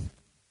is,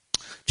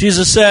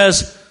 Jesus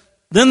says,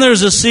 then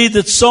there's a seed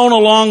that's sown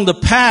along the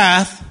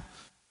path.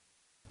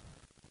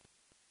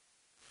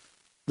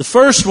 The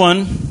first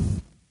one,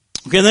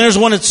 okay, there's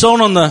one that's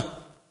sown on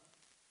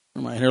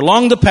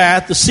along the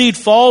path. The seed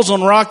falls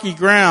on rocky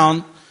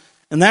ground,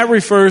 And that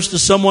refers to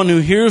someone who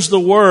hears the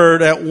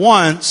word at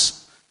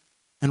once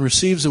and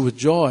receives it with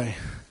joy.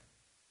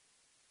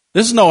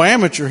 This is no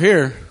amateur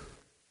here.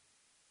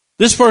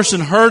 This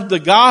person heard the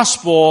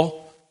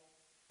gospel.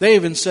 They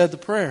even said the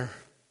prayer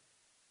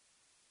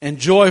and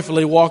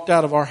joyfully walked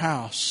out of our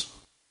house.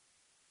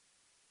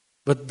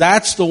 But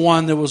that's the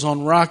one that was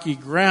on rocky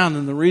ground.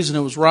 And the reason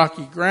it was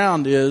rocky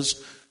ground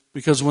is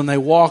because when they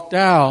walked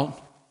out,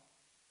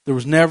 there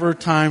was never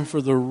time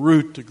for the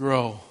root to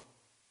grow.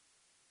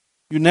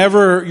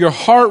 Your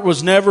heart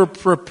was never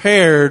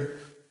prepared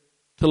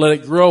to let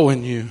it grow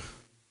in you.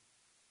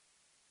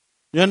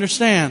 You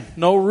understand?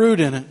 No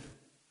root in it.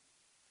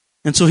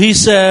 And so he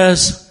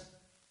says,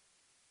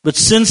 but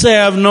since they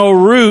have no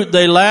root,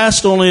 they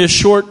last only a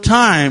short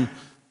time.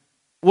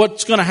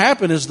 What's going to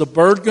happen? Is the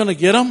bird going to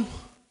get them?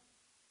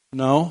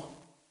 No.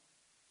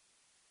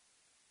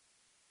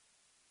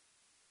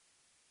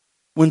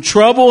 When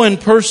trouble and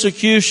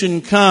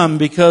persecution come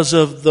because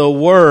of the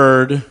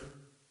word,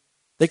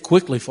 they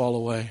quickly fall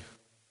away.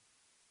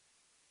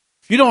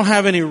 If you don't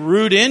have any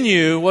root in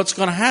you, what's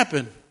going to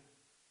happen?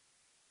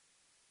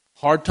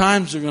 Hard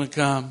times are going to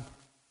come.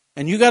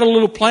 And you got a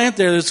little plant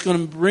there that's going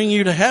to bring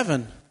you to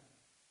heaven.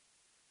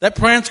 That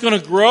plant's going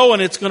to grow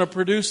and it's going to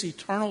produce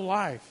eternal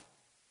life.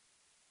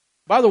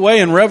 By the way,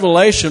 in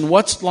Revelation,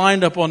 what's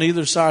lined up on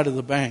either side of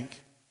the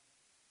bank?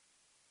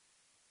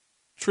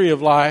 Tree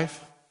of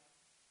life.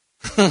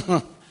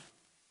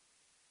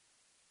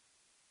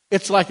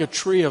 It's like a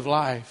tree of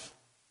life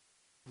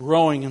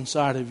growing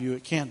inside of you.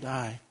 It can't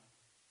die.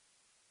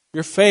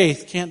 Your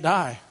faith can't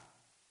die.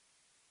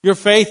 Your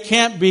faith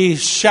can't be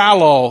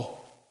shallow.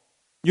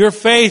 Your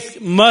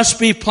faith must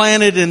be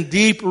planted in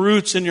deep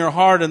roots in your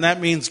heart, and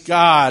that means,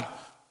 God,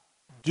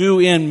 do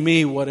in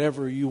me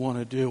whatever you want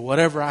to do.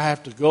 Whatever I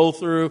have to go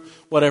through,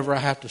 whatever I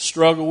have to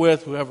struggle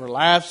with, whoever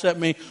laughs at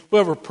me,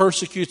 whoever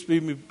persecutes me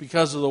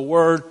because of the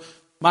word,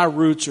 my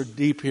roots are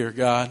deep here,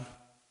 God.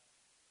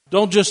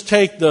 Don't just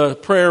take the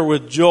prayer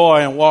with joy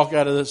and walk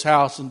out of this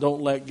house and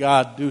don't let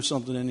God do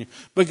something in you.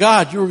 But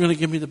God, you were going to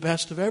give me the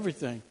best of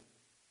everything.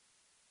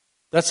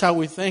 That's how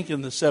we think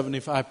in the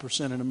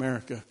 75% in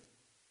America.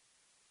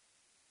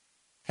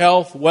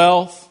 Health,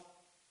 wealth.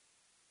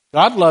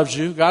 God loves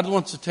you. God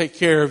wants to take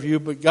care of you,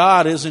 but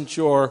God isn't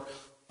your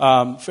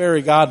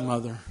fairy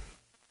godmother.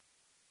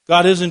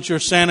 God isn't your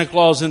Santa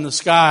Claus in the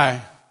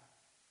sky.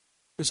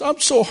 Because I'm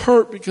so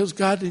hurt because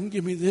God didn't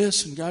give me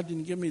this and God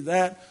didn't give me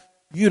that.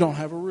 You don't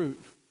have a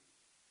root.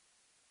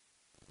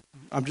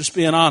 I'm just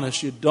being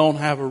honest. You don't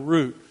have a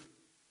root.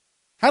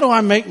 How do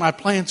I make my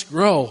plants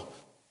grow?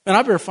 And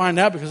I better find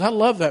out because I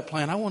love that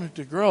plant. I want it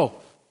to grow.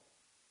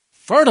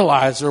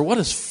 Fertilizer. What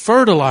is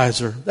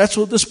fertilizer? That's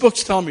what this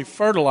book's telling me.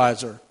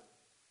 Fertilizer.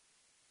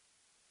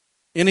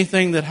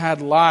 Anything that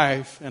had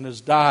life and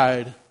has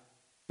died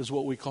is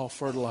what we call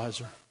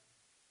fertilizer.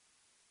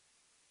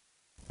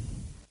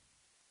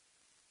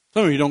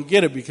 Some of you don't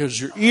get it because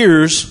your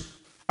ears...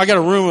 I got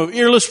a room of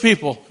earless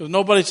people because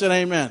nobody said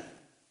amen.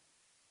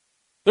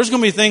 There's going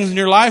to be things in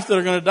your life that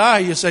are going to die.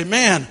 You say,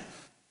 man,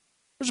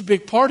 there's a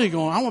big party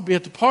going on. I want to be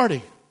at the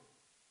party.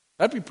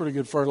 That'd be pretty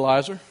good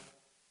fertilizer.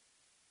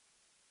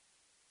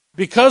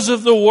 Because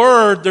of the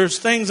word, there's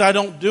things I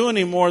don't do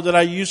anymore that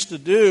I used to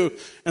do.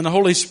 And the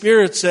Holy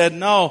Spirit said,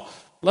 no,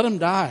 let him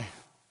die.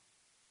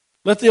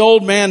 Let the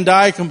old man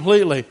die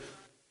completely.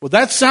 Well,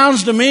 that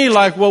sounds to me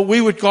like what we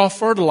would call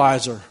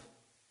fertilizer.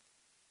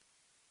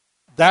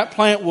 That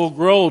plant will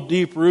grow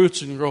deep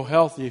roots and grow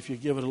healthy if you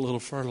give it a little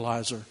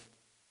fertilizer.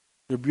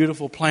 Your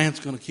beautiful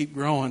plant's going to keep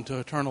growing to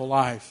eternal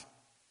life.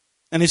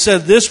 And he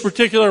said this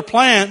particular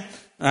plant,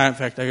 in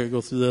fact, I got to go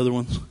through the other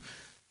ones.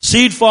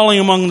 Seed falling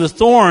among the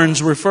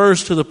thorns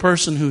refers to the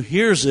person who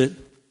hears it,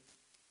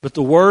 but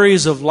the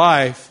worries of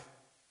life,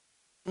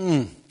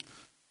 you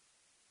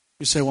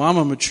say, well, I'm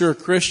a mature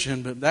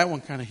Christian, but that one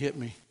kind of hit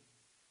me.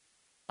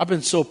 I've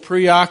been so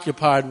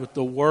preoccupied with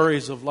the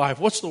worries of life.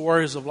 What's the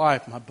worries of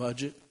life? My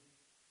budget.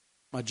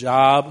 My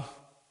job,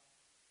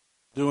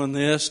 doing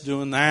this,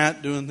 doing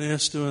that, doing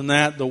this, doing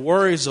that. The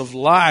worries of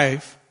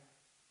life.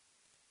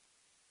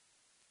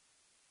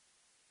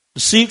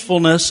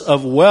 Deceitfulness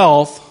of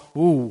wealth.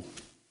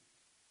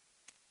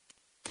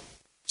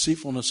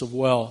 Deceitfulness of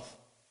wealth.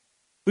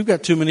 We've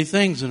got too many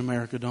things in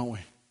America, don't we?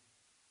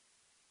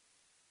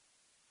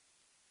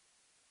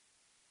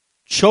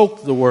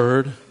 Choke the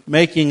word,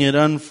 making it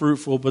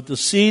unfruitful. But the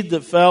seed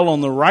that fell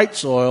on the right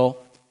soil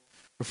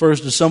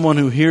refers to someone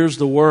who hears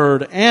the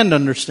word and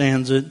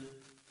understands it.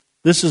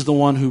 This is the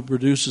one who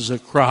produces a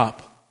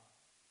crop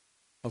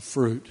of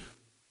fruit.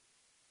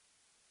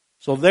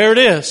 So there it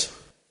is.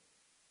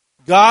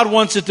 God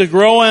wants it to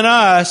grow in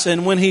us,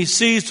 and when he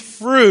sees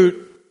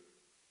fruit,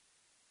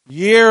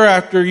 year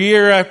after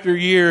year after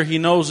year, he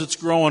knows it's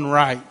growing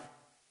right.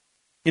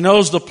 He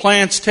knows the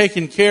plant's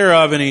taken care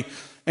of,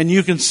 and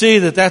you can see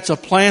that that's a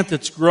plant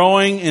that's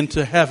growing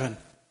into heaven.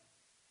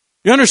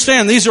 You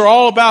understand, these are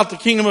all about the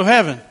kingdom of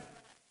heaven.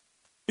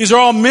 These are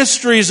all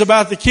mysteries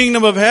about the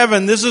kingdom of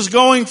heaven. This is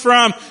going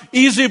from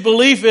easy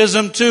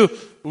beliefism to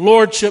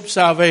lordship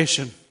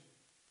salvation.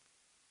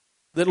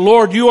 That,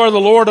 Lord, you are the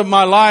Lord of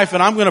my life,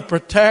 and I'm going to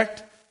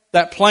protect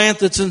that plant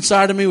that's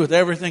inside of me with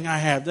everything I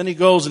have. Then he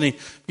goes and he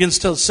begins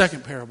to tell the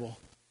second parable.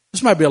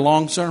 This might be a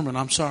long sermon,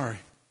 I'm sorry.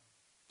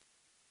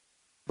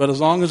 But as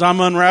long as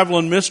I'm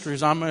unraveling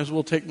mysteries, I may as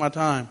well take my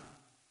time.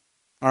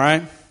 All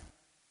right?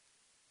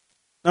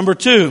 Number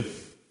 2.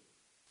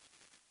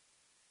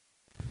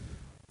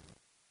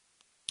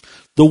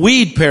 The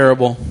weed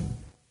parable.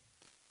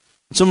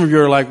 Some of you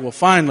are like, well,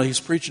 finally, he's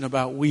preaching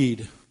about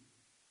weed.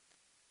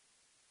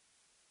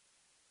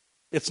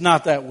 It's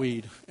not that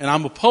weed. And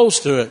I'm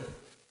opposed to it. It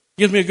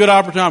gives me a good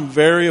opportunity. I'm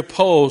very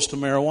opposed to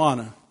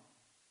marijuana.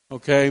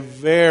 Okay?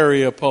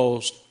 Very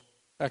opposed.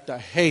 In fact, I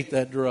hate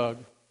that drug.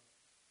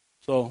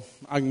 So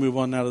I can move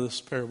on now to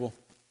this parable.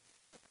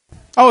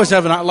 I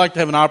like to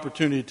have an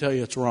opportunity to tell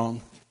you it's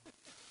wrong.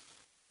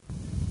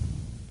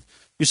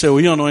 You say, well,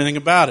 you don't know anything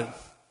about it.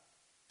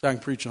 So I can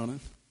preach on it.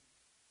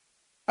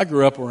 I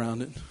grew up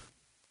around it.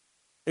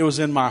 It was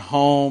in my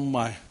home,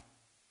 my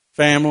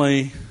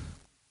family.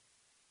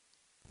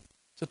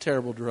 It's a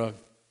terrible drug.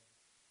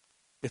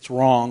 It's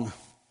wrong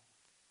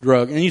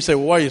drug. And you say,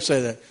 well, why do you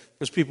say that?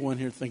 Because people in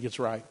here think it's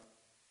right.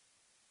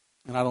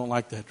 And I don't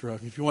like that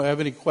drug. If you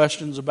have any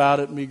questions about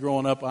it, me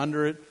growing up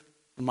under it,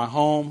 in my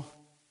home,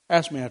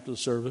 ask me after the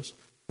service.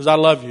 Because I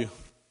love you.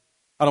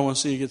 I don't want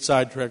to see you get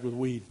sidetracked with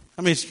weed.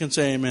 How many can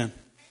say amen?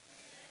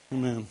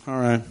 Amen. All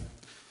right.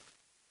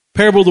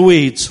 Parable of the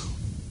weeds.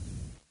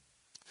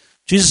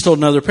 Jesus told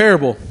another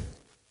parable.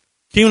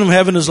 Kingdom of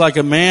heaven is like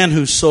a man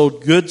who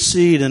sowed good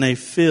seed in a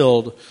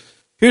field.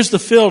 Here's the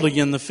field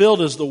again. The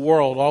field is the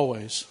world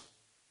always.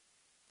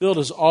 Field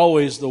is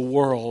always the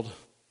world.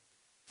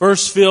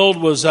 First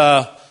field was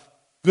a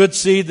good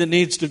seed that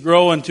needs to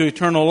grow into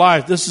eternal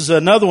life. This is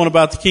another one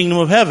about the kingdom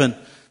of heaven.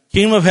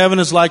 Kingdom of heaven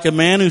is like a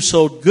man who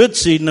sowed good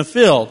seed in a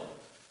field.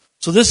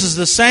 So this is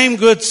the same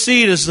good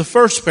seed as the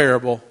first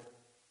parable.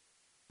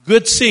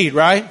 Good seed,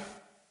 right?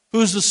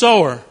 Who's the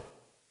sower?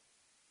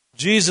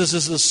 Jesus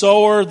is the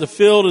sower. The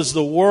field is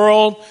the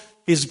world.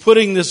 He's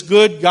putting this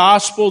good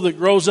gospel that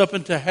grows up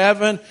into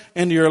heaven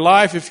into your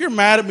life. If you're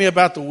mad at me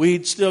about the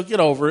weed still,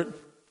 get over it.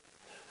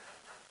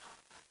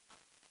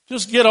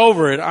 Just get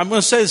over it. I'm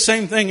going to say the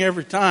same thing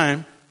every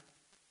time.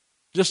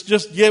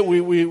 Just get,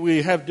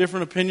 we have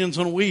different opinions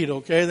on weed,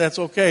 okay? That's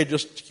okay.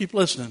 Just keep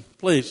listening,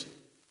 please.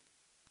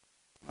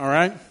 All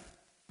right?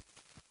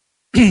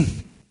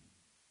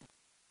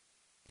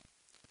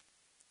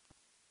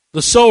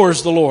 The sower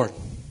is the Lord.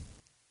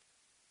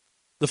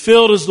 The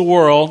field is the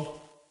world.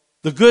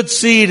 The good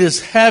seed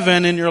is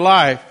heaven in your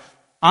life.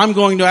 I'm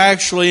going to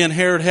actually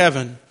inherit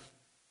heaven.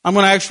 I'm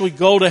going to actually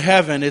go to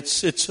heaven.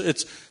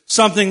 It's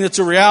something that's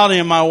a reality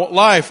in my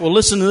life. Well,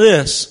 listen to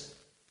this.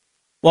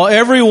 While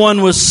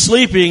everyone was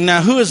sleeping,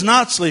 now who is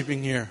not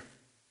sleeping here?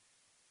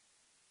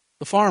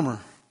 The farmer.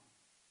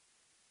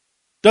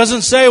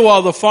 Doesn't say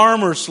while the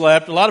farmer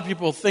slept. A lot of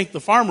people think the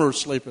farmer was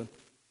sleeping.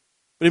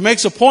 But he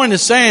makes a point of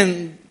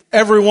saying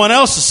everyone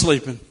else is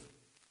sleeping.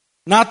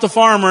 Not the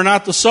farmer,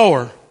 not the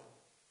sower.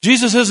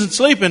 Jesus isn't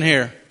sleeping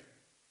here.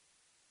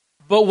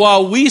 But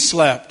while we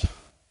slept,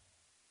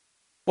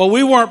 while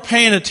we weren't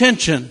paying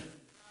attention,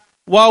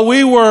 while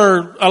we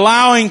were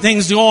allowing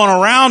things to go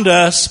on around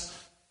us,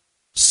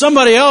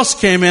 somebody else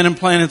came in and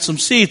planted some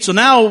seeds. So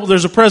now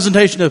there's a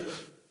presentation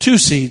of 2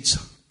 seeds.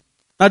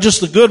 Not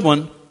just the good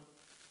one.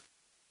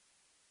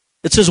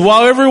 It says,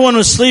 while everyone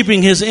was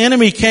sleeping, his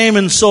enemy came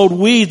and sowed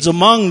weeds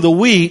among the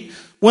wheat,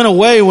 went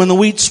away. When the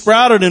wheat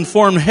sprouted and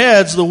formed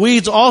heads, the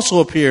weeds also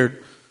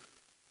appeared.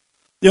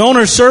 The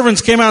owner's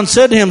servants came out and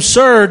said to him,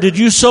 Sir, did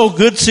you sow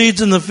good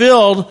seeds in the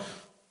field?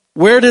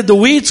 Where did the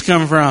weeds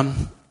come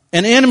from?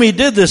 An enemy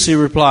did this, he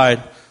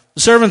replied.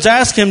 The servants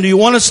asked him, do you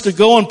want us to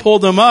go and pull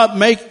them up,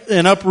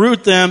 and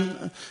uproot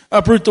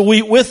the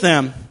wheat with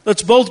them?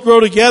 Let's both grow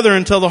together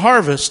until the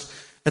harvest.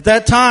 At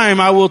that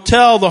time, I will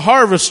tell the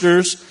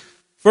harvesters,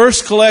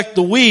 first collect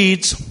the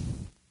weeds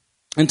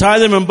and tie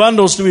them in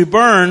bundles to be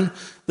burned,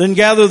 then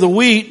gather the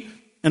wheat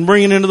and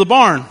bring it into the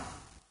barn.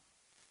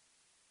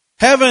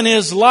 Heaven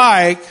is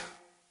like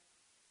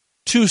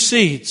 2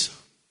 seeds.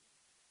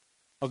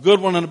 A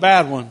good one and a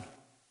bad one.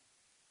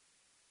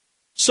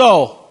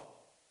 So,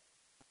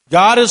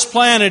 God has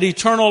planted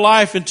eternal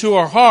life into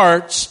our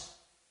hearts,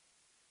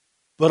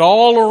 but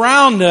all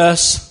around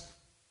us,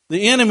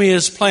 the enemy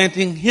is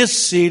planting his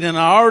seed, and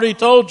I already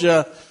told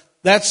you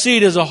that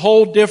seed is a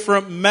whole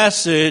different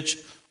message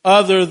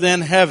other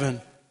than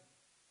heaven.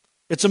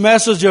 It's a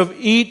message of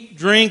eat,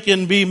 drink,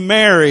 and be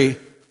merry.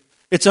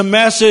 It's a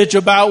message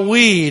about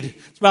weed.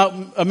 It's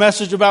about a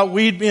message about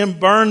weed being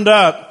burned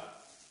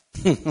up.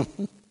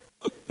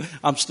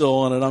 I'm still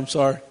on it. I'm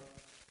sorry.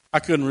 I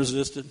couldn't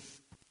resist it.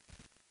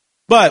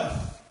 But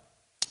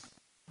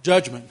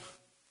judgment.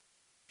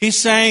 He's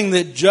saying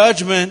that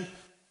judgment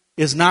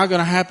is not going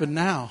to happen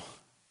now.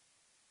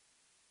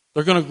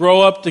 They're going to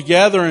grow up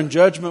together and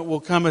judgment will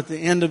come at the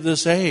end of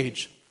this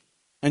age.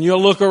 And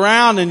you'll look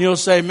around and you'll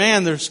say,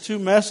 man, there's 2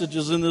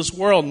 messages in this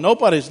world.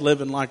 Nobody's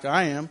living like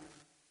I am.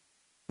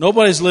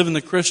 Nobody's living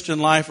the Christian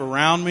life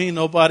around me.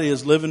 Nobody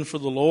is living for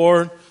the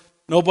Lord.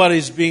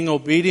 nobody's being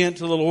obedient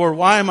to the Lord.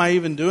 Why am I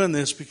even doing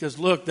this? Because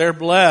look, they're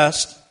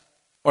blessed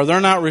or they're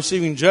not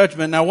receiving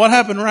judgment. Now, what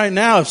happened right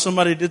now if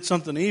somebody did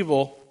something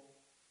evil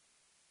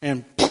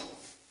and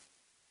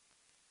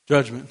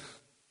judgment?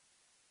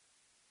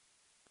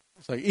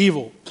 It's like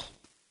evil.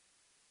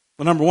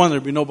 Well, number one,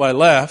 there'd be nobody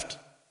left.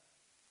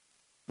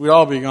 We'd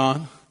all be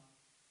gone.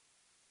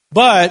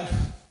 But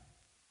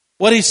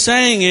what he's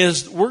saying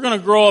is we're going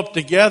to grow up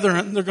together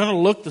and they're going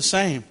to look the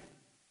same.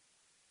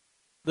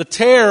 The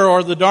tare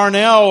or the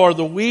darnel or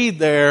the weed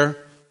there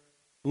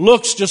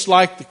looks just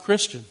like the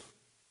Christian.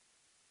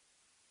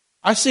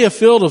 I see a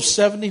field of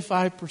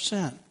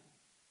 75%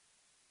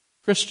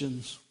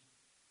 Christians.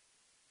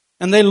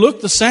 And they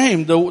look the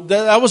same.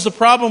 That was the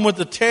problem with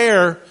the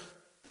tare.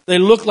 They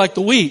looked like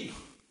the wheat.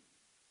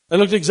 They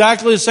looked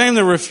exactly the same.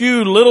 There were a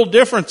few little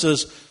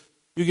differences.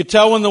 You could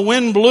tell when the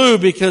wind blew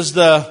because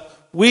the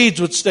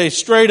weeds would stay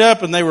straight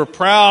up and they were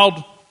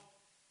proud.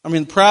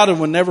 Proud and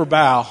would never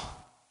bow.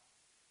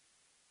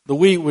 The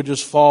wheat would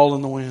just fall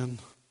in the wind.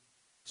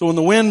 So when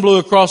the wind blew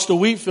across the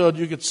wheat field,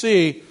 you could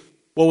see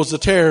what was the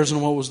tares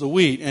and what was the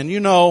wheat. And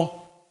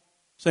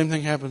same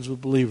thing happens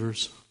with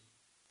believers.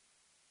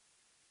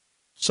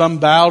 Some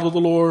bow to the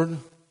Lord,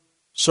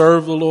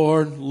 serve the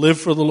Lord,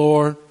 live for the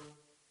Lord,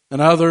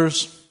 and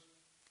others,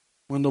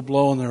 wind will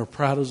blow and they're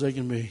proud as they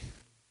can be.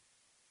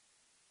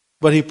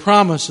 But he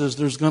promises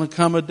there's going to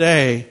come a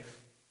day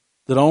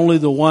that only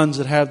the ones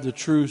that have the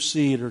true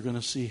seed are going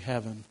to see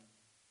heaven.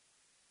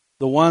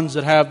 The ones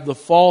that have the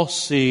false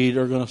seed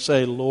are going to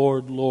say,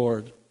 Lord,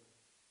 Lord,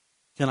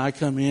 can I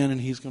come in?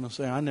 And he's going to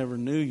say, I never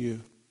knew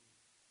you.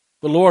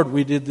 But Lord,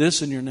 we did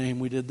this in your name.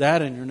 We did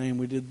that in your name.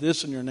 We did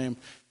this in your name.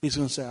 He's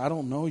going to say, I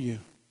don't know you.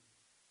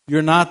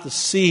 You're not the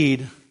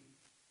seed.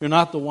 You're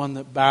not the one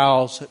that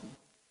bows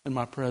in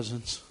my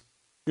presence.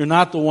 You're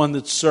not the one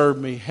that served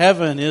me.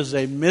 Heaven is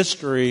a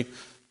mystery.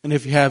 And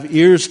if you have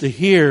ears to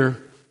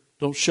hear,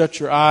 don't shut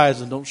your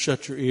eyes and don't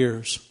shut your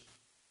ears.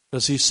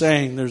 Because he's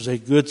saying there's a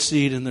good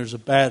seed and there's a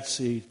bad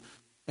seed.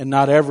 And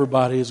not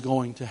everybody is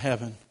going to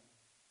heaven.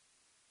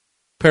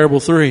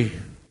 Parable 3.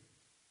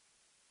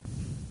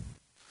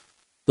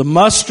 The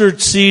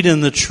mustard seed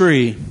in the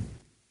tree.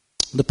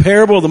 The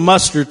parable of the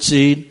mustard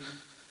seed.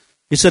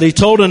 He said he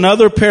told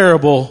another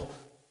parable.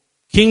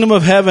 Kingdom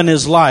of heaven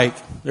is like.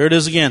 There it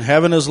is again.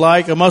 Heaven is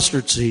like a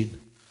mustard seed.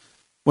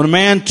 When a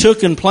man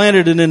took and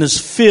planted it in his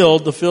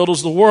field, the field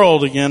is the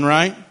world again,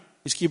 right?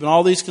 He's keeping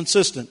all these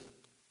consistent.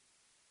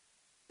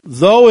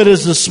 Though it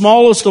is the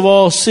smallest of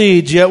all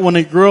seeds, yet when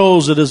it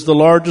grows, it is the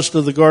largest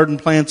of the garden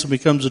plants and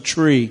becomes a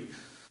tree,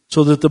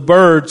 so that the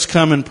birds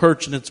come and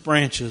perch in its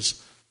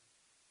branches.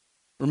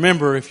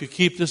 Remember, if you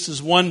keep this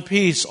as one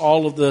piece,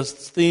 all of the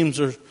themes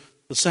are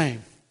the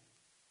same.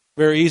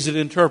 Very easy to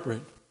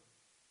interpret.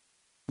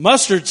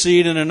 Mustard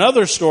seed in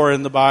another story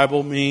in the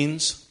Bible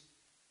means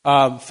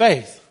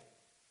faith.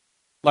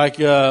 Like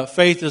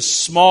faith is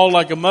small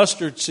like a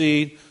mustard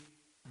seed,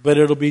 but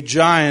it'll be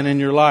giant in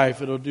your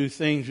life. It'll do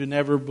things you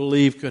never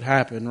believed could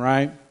happen,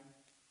 right?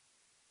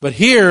 But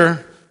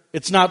here,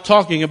 it's not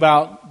talking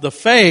about the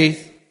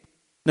faith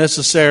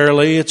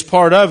necessarily. It's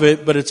part of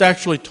it, but it's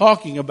actually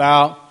talking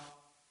about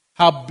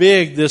how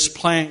big this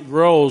plant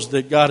grows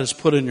that God has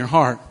put in your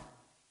heart.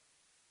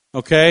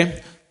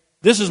 Okay?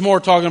 This is more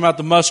talking about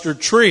the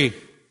mustard tree.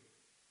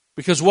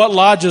 Because what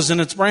lodges in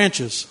its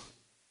branches?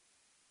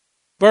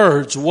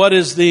 Birds. What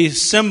is the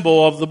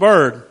symbol of the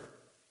bird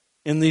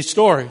in these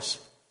stories?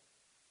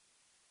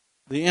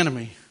 The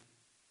enemy.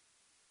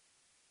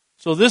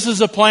 So this is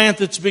a plant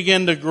that's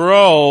begun to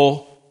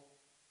grow,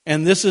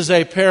 and this is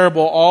a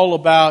parable all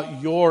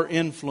about your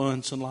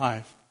influence in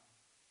life.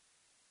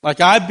 Like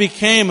I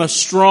became a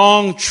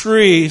strong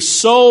tree,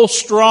 so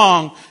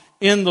strong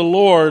in the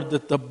Lord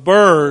that the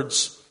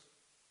birds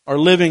are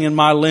living in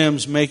my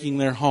limbs, making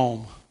their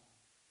home.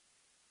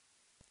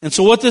 And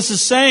so what this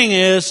is saying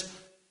is,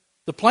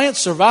 the plant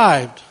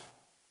survived.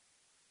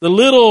 The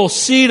little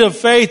seed of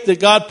faith that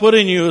God put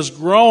in you is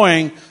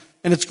growing,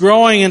 and it's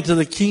growing into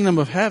the kingdom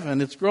of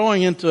heaven. It's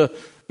growing into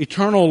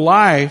eternal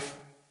life.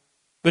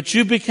 But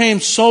you became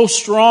so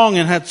strong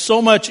and had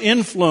so much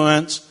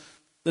influence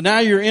that now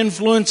you're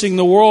influencing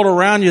the world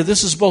around you.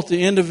 This is both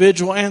the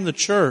individual and the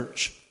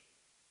church.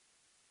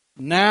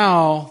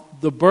 Now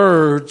the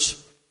birds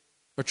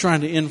are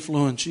trying to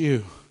influence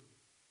you.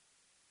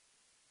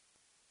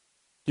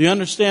 Do you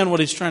understand what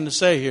he's trying to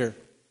say here?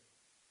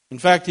 In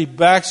fact, he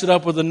backs it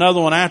up with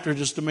another one after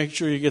just to make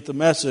sure you get the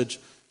message.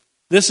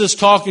 This is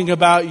talking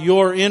about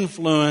your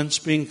influence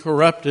being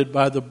corrupted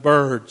by the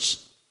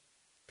birds.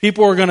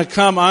 People are going to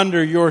come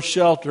under your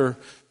shelter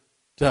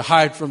to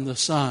hide from the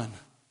sun.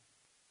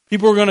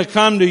 People are going to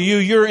come to you.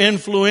 You're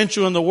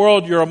influential in the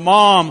world. You're a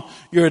mom,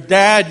 you're a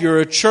dad, you're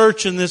a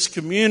church in this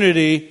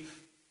community,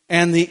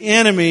 and the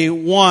enemy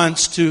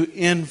wants to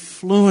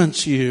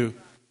influence you.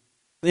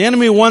 The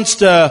enemy wants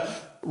to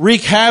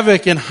wreak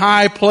havoc in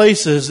high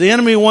places. The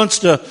enemy wants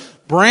to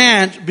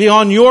be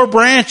on your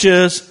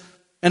branches.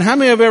 And how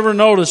many have ever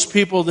noticed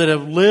people that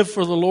have lived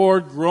for the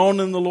Lord, grown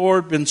in the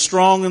Lord, been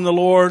strong in the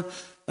Lord,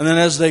 and then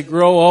as they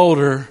grow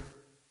older,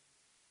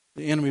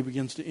 the enemy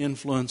begins to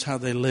influence how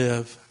they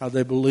live, how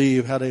they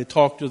believe, how they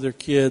talk to their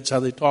kids, how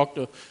they talk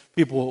to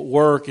people at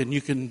work, and you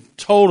can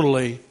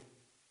totally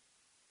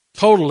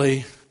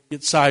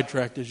get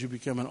sidetracked as you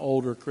become an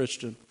older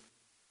Christian.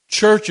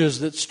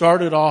 Churches that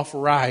started off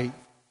right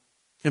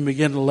can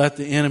begin to let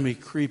the enemy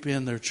creep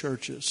in their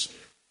churches.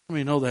 I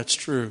mean, know that's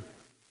true.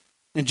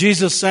 And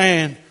Jesus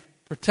saying,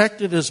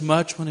 protect it as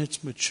much when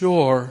it's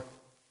mature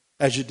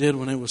as you did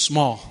when it was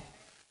small.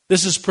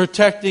 This is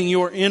protecting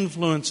your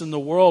influence in the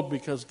world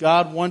because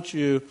God wants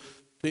you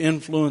to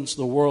influence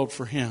the world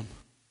for Him.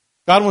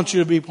 God wants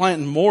you to be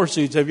planting more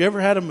seeds. Have you ever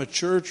had a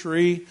mature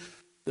tree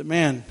that,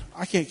 man,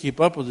 I can't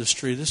keep up with this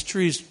tree. This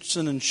tree's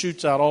sending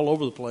shoots out all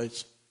over the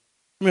place.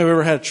 How many have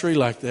ever had a tree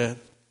like that?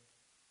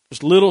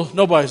 Just little,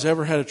 nobody's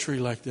ever had a tree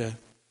like that.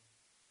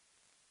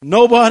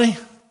 Nobody?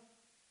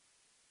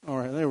 All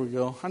right, there we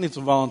go. I need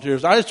some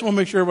volunteers. I just want to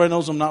make sure everybody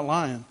knows I'm not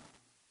lying.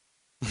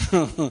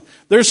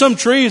 There's some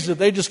trees that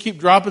they just keep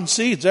dropping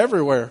seeds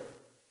everywhere.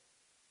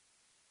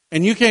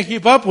 And you can't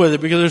keep up with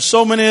it because there's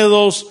so many of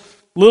those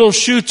little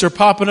shoots are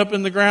popping up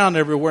in the ground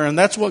everywhere. And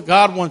that's what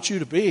God wants you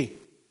to be.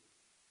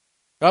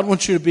 God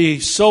wants you to be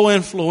so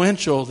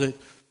influential that,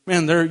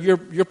 man,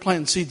 you're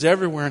planting seeds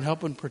everywhere and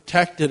helping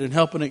protect it and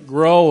helping it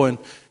grow.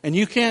 And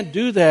you can't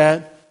do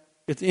that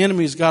if the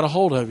enemy's got a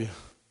hold of you.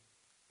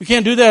 You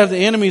can't do that if the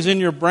enemy's in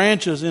your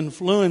branches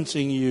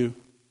influencing you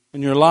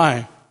in your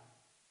life.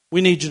 We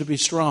need you to be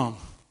strong,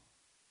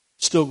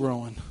 still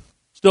growing,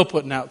 still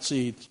putting out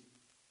seeds,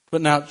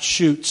 putting out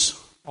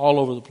shoots all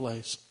over the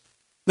place.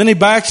 Then he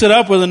backs it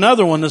up with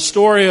another one, the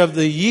story of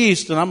the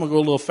yeast. And I'm going to go a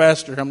little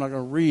faster. I'm not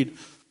going to read.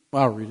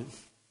 Well, I'll read it.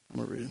 I'm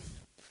going to read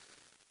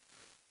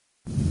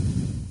it.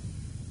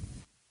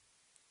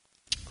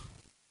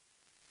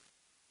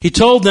 He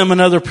told them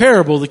another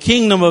parable. The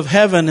kingdom of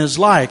heaven is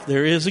like,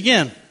 there is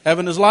again,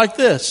 heaven is like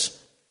this.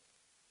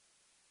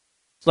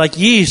 It's like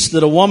yeast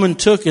that a woman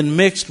took and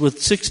mixed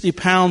with 60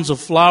 pounds of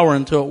flour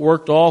until it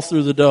worked all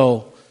through the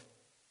dough.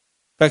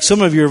 In fact,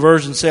 some of your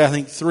versions say, I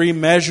think, 3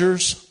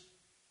 measures.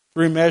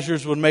 3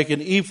 measures would make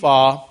an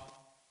ephah.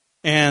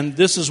 And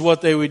this is what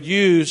they would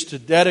use to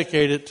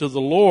dedicate it to the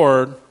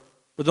Lord.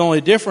 But the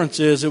only difference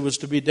is it was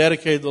to be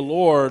dedicated to the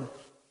Lord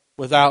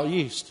without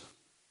yeast.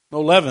 No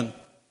leaven.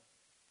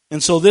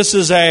 And so this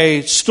is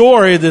a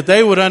story that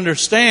they would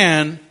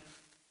understand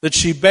that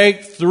she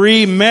baked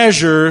 3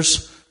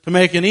 measures to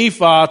make an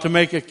ephah, to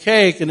make a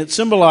cake, and it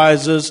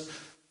symbolizes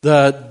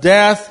the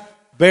death,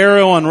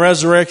 burial, and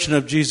resurrection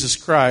of Jesus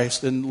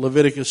Christ in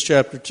Leviticus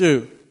chapter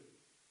 2.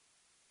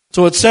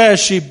 So it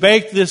says she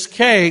baked this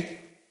cake.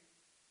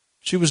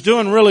 She was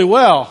doing really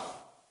well.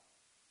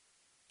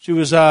 She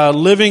was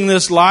living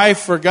this life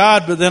for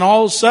God, but then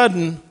all of a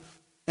sudden,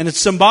 and it's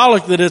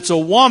symbolic that it's a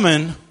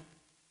woman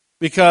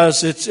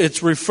because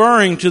it's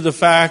referring to the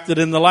fact that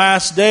in the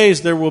last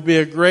days there will be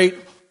a great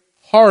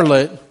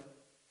harlot.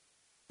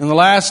 In the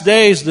last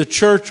days, the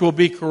church will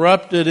be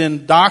corrupted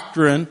in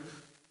doctrine,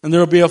 and there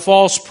will be a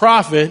false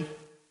prophet.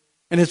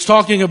 And it's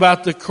talking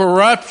about the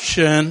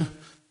corruption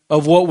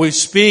of what we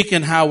speak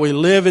and how we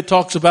live. It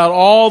talks about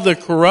all the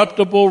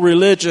corruptible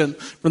religion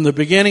from the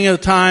beginning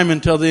of time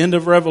until the end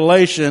of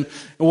Revelation.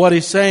 And what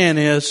he's saying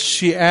is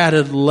she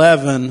added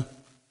leaven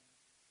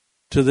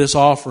to this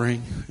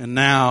offering, and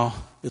now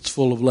it's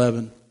full of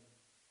leaven.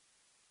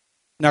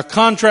 Now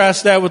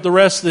contrast that with the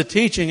rest of the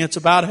teaching. It's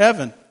about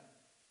heaven.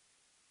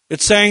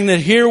 It's saying that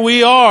here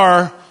we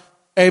are,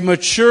 a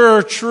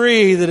mature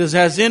tree that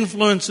has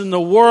influence in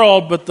the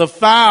world, but the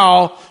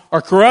foul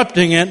are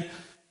corrupting it.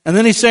 And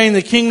then he's saying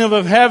the kingdom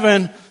of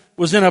heaven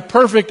was in a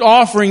perfect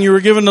offering you were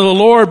given to the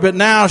Lord, but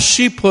now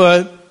she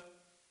put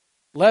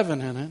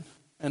leaven in it.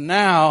 And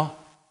now,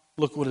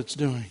 look what it's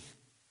doing.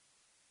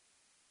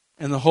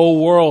 And the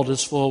whole world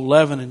is full of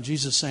leaven. And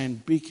Jesus is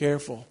saying, be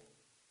careful.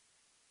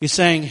 He's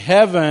saying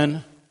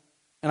heaven,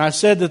 and I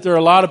said that there are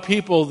a lot of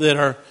people that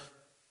are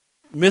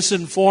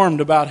misinformed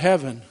about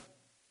heaven.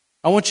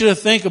 I want you to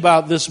think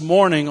about this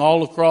morning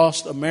all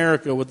across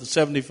America with the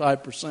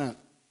 75%.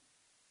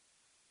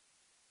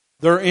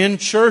 They're in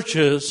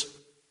churches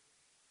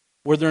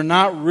where they're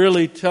not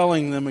really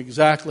telling them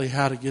exactly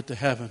how to get to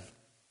heaven.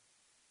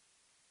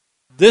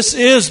 This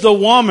is the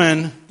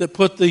woman that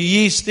put the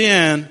yeast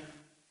in,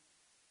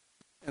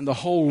 and the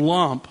whole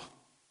lump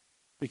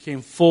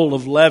became full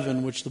of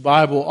leaven, which the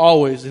Bible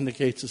always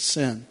indicates as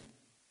sin.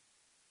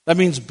 That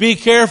means be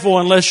careful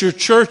unless your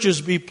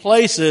churches be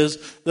places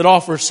that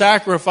offer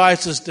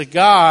sacrifices to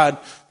God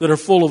that are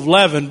full of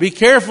leaven. Be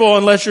careful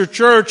unless your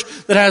church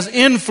that has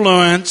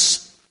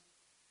influence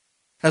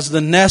has the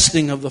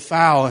nesting of the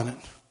foul in it.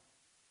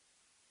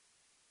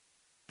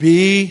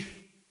 Be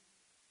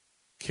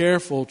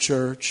careful,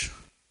 church.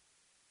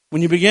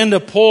 When you begin to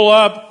pull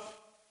up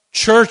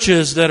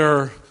churches that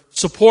are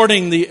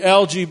supporting the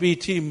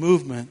LGBT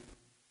movement,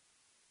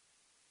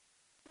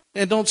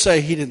 and don't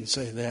say he didn't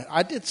say that.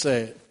 I did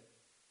say it.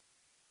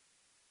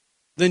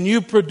 Then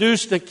you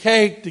produced a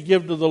cake to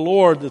give to the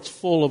Lord that's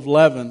full of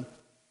leaven.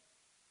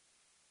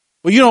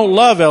 Well, you don't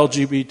love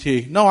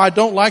LGBT. No, I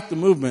don't like the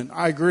movement.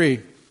 I agree.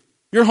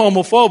 You're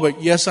homophobic.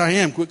 Yes, I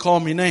am. Quit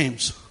calling me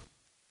names.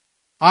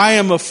 I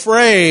am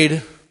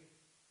afraid.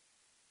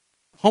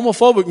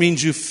 Homophobic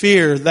means you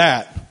fear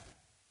that.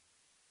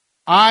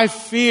 I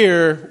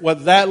fear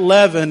what that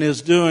leaven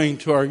is doing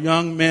to our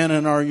young men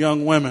and our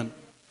young women.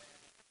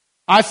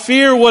 I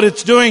fear what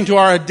it's doing to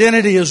our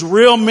identity as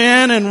real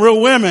men and real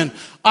women.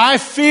 I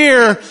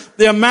fear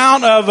the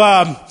amount of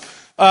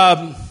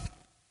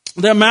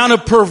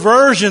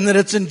perversion that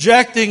it's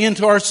injecting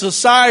into our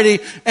society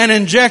and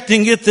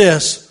injecting, get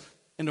this,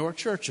 into our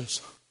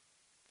churches.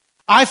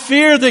 I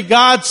fear that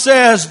God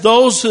says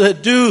those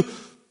that do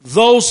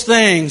those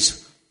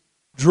things,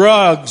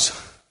 drugs,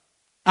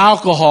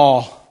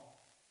 alcohol,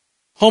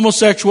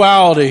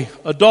 homosexuality,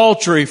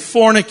 adultery,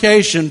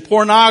 fornication,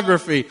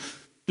 pornography,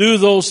 do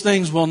those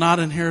things will not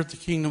inherit the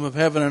kingdom of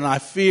heaven. And I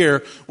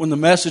fear when the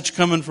message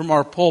coming from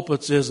our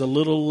pulpits is a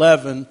little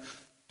leaven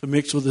to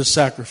mix with this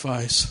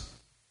sacrifice.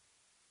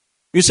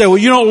 You say, well,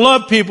 you don't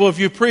love people if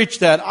you preach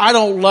that. I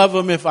don't love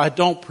them if I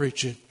don't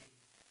preach it.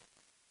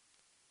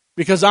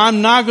 Because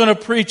I'm not going to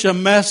preach a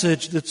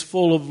message that's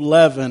full of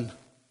leaven.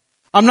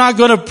 I'm not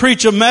going to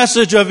preach a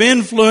message of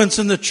influence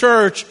in the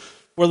church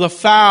where the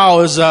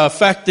foul is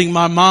affecting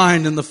my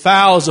mind and the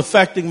foul is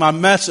affecting my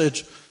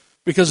message.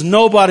 Because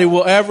nobody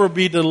will ever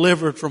be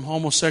delivered from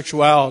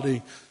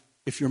homosexuality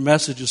if your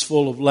message is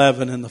full of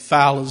leaven and the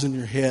foul is in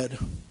your head.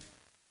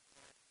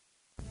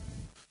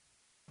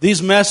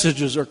 These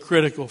messages are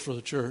critical for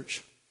the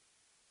church.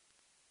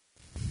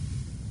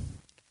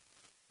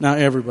 Now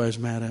everybody's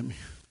mad at me.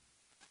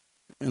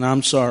 And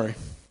I'm sorry.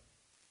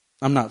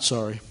 I'm not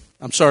sorry.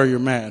 I'm sorry you're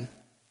mad.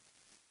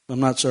 I'm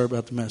not sorry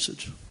about the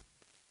message.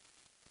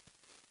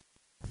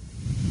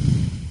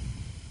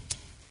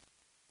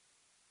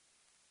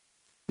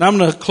 Now I'm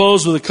going to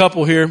close with a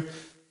couple here.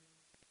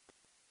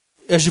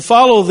 As you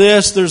follow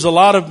this, there's a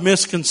lot of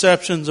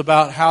misconceptions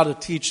about how to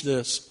teach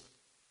this.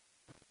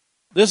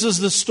 This is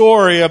the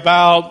story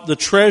about the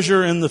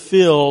treasure in the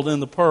field and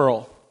the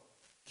pearl.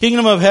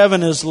 Kingdom of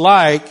heaven is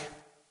like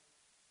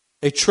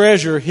a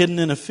treasure hidden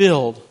in a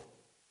field.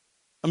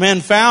 A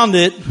man found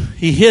it,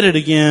 he hid it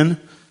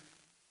again,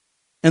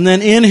 and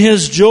then in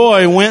his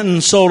joy went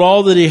and sold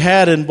all that he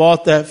had and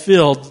bought that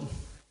field.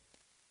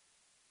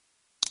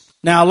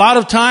 Now, a lot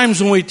of times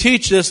when we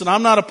teach this, and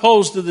I'm not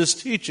opposed to this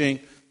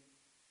teaching,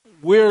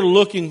 we're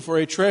looking for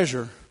a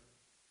treasure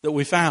that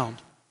we found.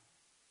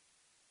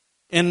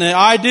 And the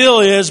ideal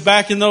is,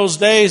 back in those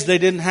days, they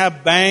didn't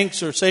have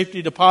banks or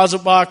safety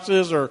deposit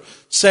boxes or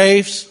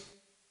safes.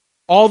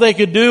 All they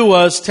could do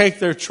was take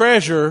their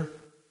treasure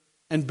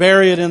and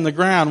bury it in the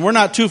ground. We're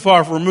not too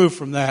far removed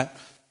from that.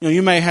 You know,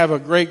 you may have a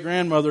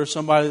great-grandmother or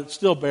somebody that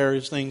still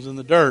buries things in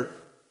the dirt.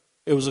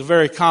 It was a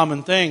very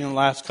common thing in the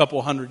last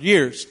couple hundred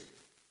years.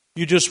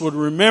 You just would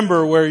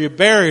remember where you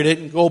buried it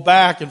and go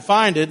back and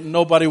find it, and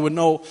nobody would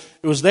know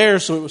it was there,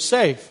 so it was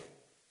safe.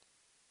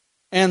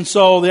 And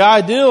so the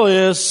ideal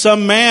is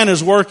some man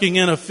is working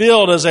in a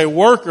field as a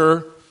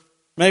worker.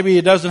 Maybe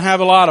he doesn't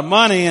have a lot of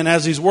money, and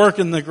as he's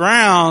working the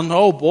ground,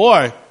 oh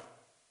boy,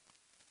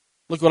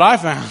 look what I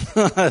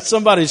found.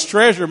 Somebody's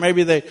treasure.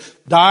 Maybe they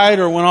died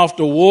or went off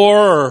to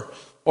war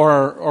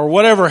or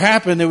whatever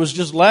happened. It was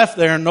just left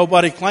there and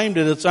nobody claimed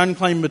it. It's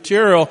unclaimed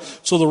material.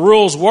 So the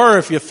rules were,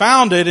 if you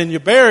found it and you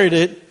buried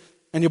it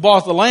and you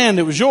bought the land,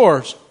 it was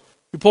yours.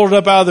 You pulled it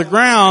up out of the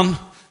ground,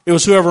 it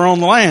was whoever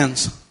owned the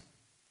lands.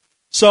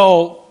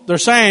 So they're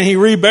saying he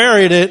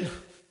reburied it,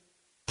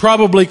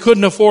 probably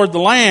couldn't afford the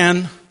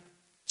land,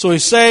 so he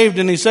saved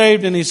and he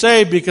saved and he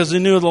saved because he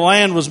knew the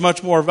land was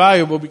much more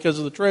valuable because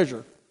of the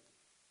treasure.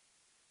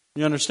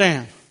 You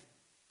understand?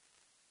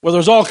 Well,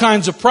 there's all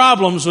kinds of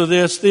problems with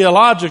this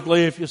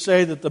theologically if you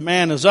say that the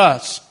man is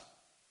us.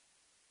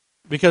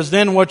 Because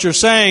then what you're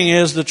saying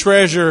is the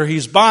treasure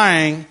he's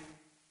buying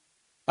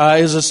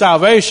is a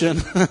salvation,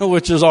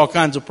 which is all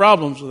kinds of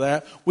problems with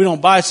that. We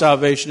don't buy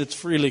salvation, it's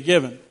freely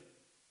given.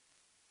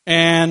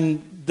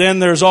 And then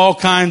there's all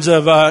kinds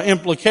of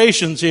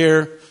implications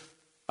here.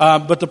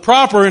 But the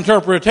proper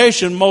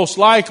interpretation, most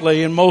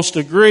likely, and most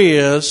agree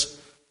is,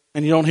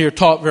 and you don't hear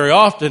taught very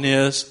often,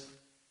 is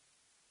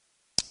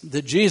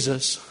that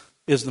Jesus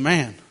is the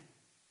man.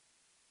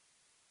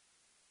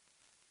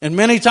 And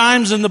many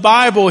times in the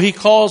Bible, he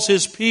calls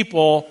his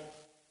people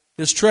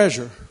his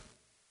treasure.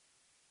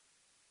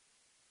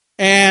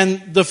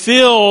 And the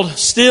field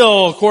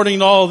still, according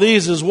to all of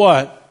these, is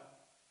what?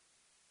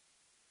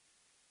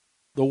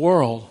 The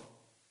world.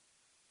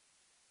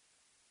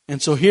 And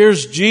so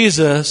here's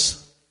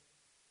Jesus,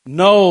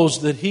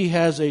 knows that he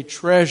has a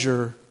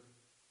treasure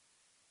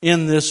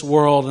in this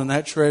world, and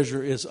that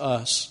treasure is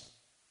us.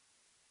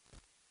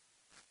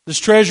 This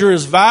treasure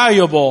is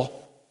valuable,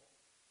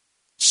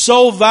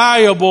 so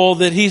valuable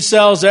that he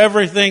sells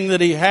everything that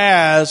he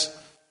has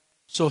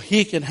so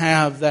he can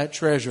have that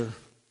treasure.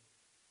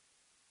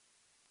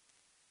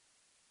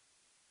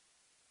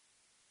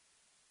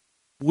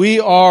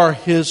 We are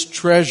his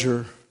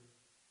treasure.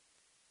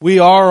 We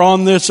are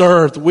on this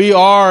earth. We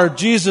are,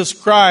 Jesus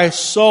Christ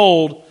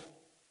sold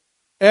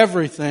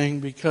everything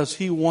because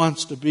he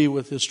wants to be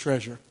with his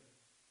treasure.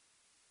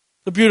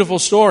 It's a beautiful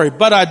story.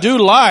 But I do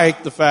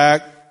like the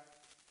fact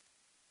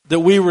that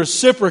we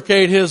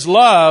reciprocate His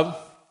love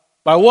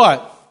by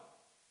what?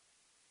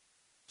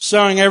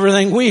 Selling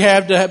everything we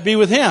have to be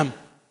with Him.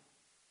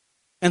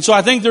 And so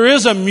I think there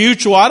is a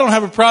mutual, I don't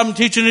have a problem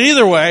teaching it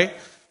either way,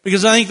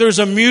 because I think there's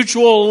a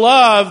mutual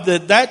love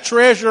that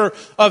treasure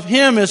of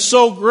Him is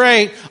so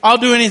great, I'll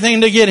do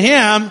anything to get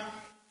Him.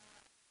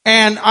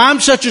 And I'm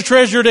such a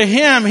treasure to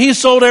Him, He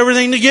sold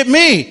everything to get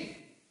me.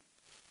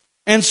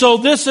 And so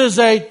this is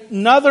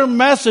another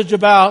message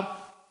about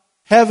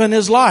heaven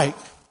is like.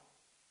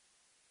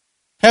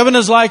 Heaven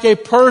is like a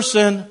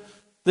person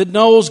that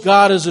knows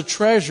God is a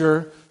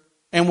treasure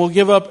and will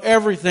give up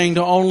everything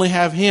to only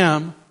have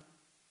Him.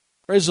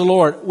 Praise the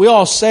Lord. We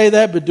all say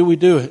that, but do we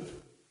do it?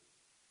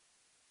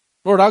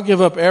 Lord, I'll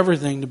give up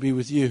everything to be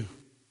with You.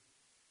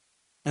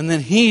 And then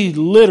He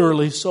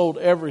literally sold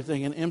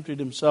everything and emptied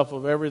Himself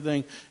of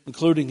everything,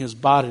 including His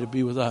body, to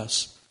be with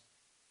us.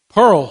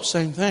 Pearl,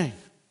 same thing.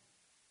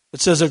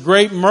 It says a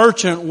great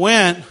merchant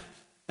went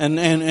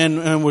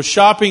and was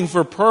shopping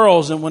for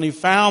pearls, and when he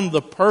found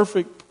the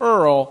perfect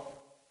pearl,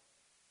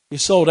 he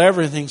sold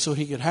everything so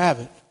he could have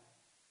it.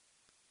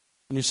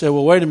 And you say,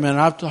 well, wait a minute,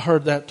 I've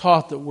heard that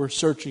taught that we're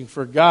searching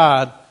for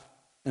God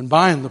and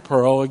buying the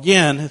pearl.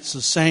 Again, it's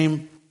the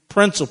same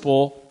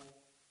principle.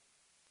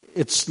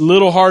 It's a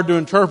little hard to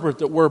interpret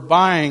that we're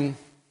buying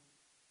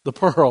the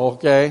pearl,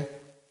 okay?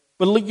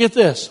 But look, get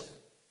this.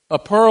 A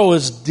pearl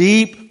is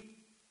deep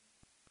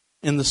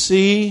in the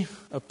sea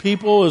of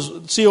people.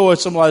 Sea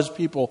always symbolizes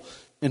people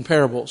in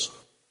parables.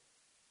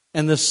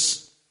 And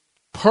this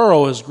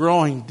pearl is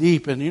growing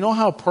deep. And you know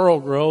how a pearl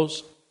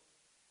grows?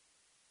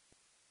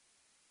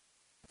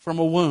 From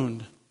a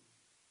wound.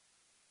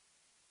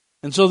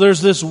 And so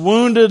there's this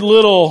wounded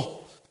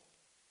little,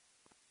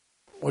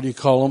 what do you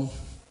call them?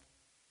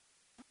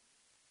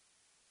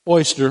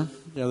 Oyster.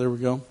 Yeah, there we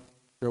go.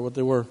 Forget what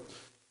they were.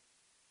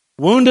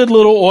 Wounded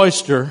little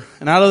oyster.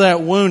 And out of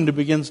that wound it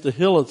begins to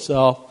heal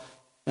itself.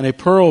 And a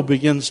pearl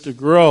begins to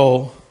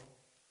grow.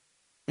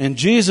 And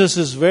Jesus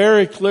is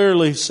very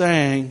clearly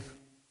saying,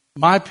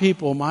 my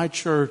people, my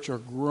church are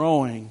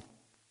growing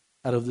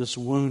out of this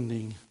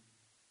wounding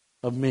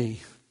of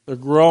me. They're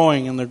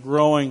growing and they're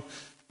growing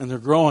and they're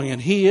growing.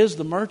 And He is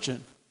the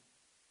merchant.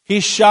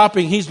 He's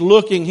shopping, He's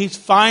looking, He's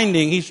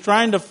finding, He's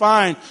trying to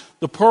find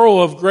the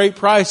pearl of great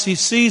price. He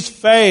sees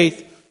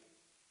faith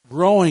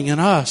growing in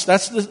us.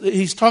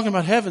 He's talking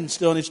about heaven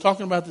still, and He's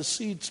talking about the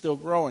seed still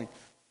growing.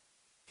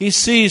 He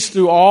sees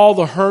through all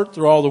the hurt,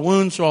 through all the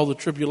wounds, through all the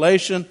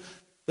tribulation,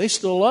 they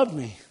still love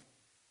me.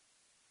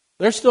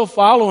 They're still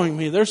following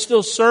me. They're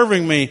still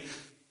serving me.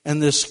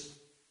 And this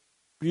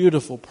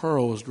beautiful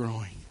pearl is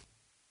growing.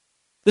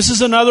 This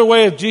is another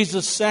way of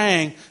Jesus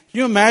saying, can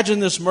you imagine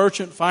this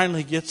merchant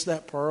finally gets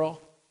that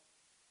pearl?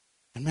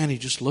 And man, he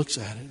just looks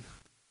at it.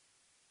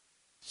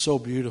 So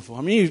beautiful.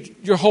 I mean,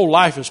 your whole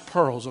life is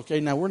pearls, okay?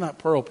 Now, we're not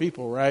pearl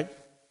people, right?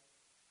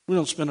 We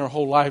don't spend our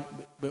whole life,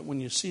 but when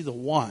you see the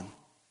one,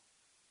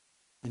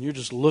 and you're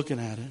just looking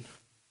at it,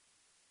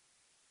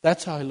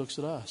 that's how He looks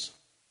at us.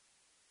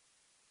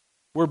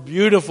 We're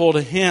beautiful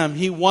to Him.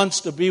 He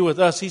wants to be with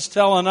us. He's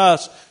telling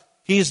us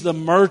He's the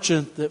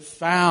merchant that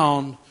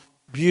found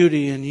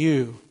beauty in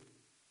you.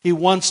 He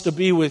wants to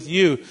be with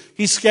you.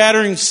 He's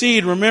scattering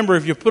seed. Remember,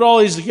 if you put all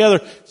these together,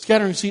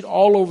 scattering seed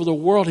all over the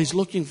world. He's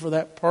looking for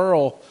that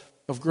pearl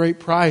of great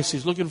price.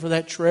 He's looking for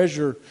that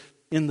treasure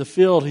in the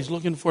field. He's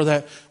looking for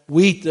that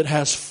wheat that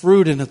has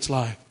fruit in its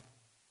life.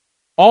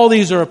 All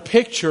these are a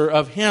picture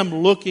of Him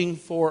looking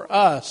for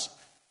us.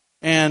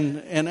 And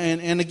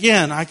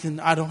again,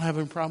 I don't have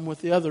any problem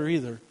with the other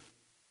either.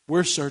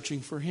 We're searching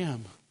for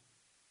Him.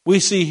 We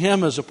see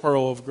Him as a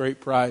pearl of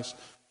great price.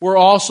 We're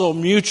also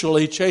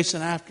mutually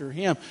chasing after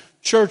Him.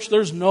 Church,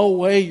 there's no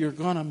way you're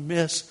going to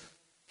miss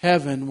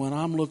heaven when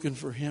I'm looking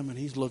for Him and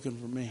He's looking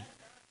for me.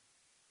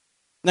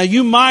 Now,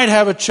 you might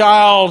have a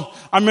child.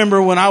 I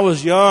remember when I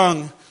was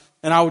young,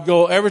 and I would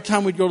go, every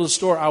time we'd go to the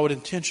store, I would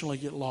intentionally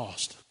get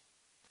lost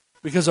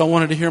because I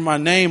wanted to hear my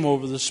name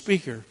over the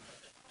speaker.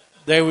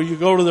 You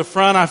go to the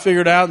front, I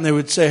figured out, and they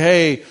would say,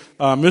 hey,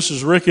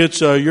 Mrs.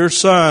 Ricketts, your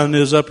son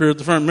is up here at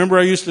the front. Remember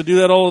I used to do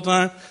that all the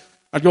time?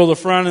 I'd go to the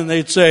front, and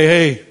they'd say,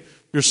 hey,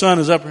 your son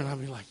is up here. And I'd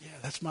be like, yeah,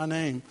 that's my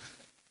name.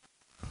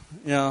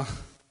 Yeah.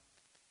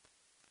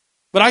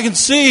 But I can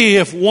see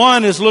if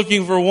one is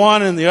looking for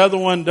one and the other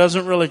one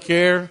doesn't really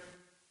care,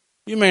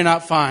 you may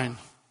not find.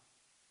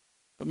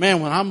 But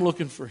man, when I'm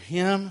looking for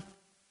Him,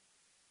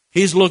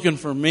 He's looking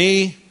for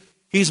me.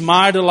 He's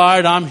my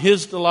delight. I'm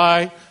His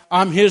delight.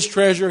 I'm His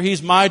treasure.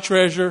 He's my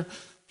treasure.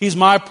 He's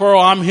my pearl.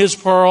 I'm His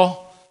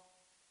pearl.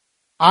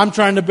 I'm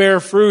trying to bear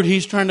fruit.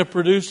 He's trying to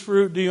produce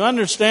fruit. Do you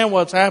understand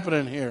what's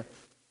happening here?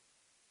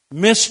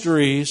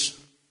 Mysteries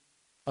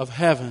of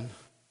heaven.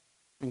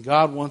 And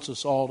God wants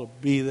us all to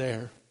be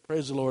there.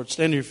 Praise the Lord.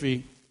 Stand to your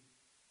feet.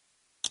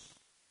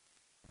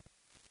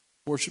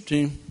 Worship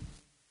team.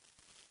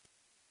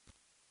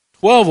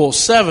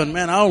 12:07.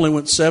 Man, I only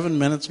went 7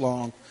 minutes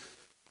long.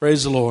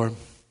 Praise the Lord.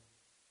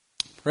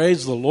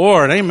 Praise the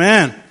Lord.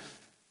 Amen.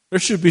 There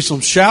should be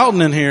some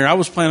shouting in here. I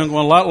was planning on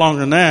going a lot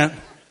longer than that.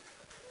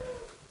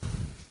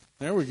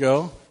 There we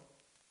go.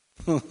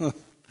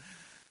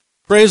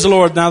 Praise the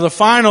Lord. Now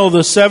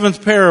the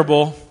seventh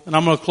parable, and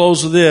I'm going to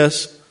close with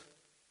this.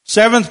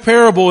 Seventh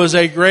parable is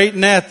a great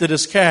net that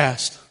is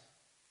cast.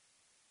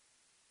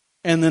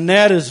 And the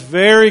net is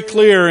very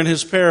clear in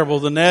his parable.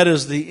 The net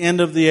is the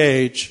end of the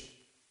age.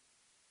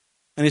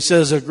 And he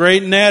says a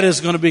great net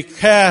is going to be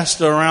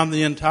cast around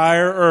the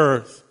entire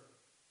earth.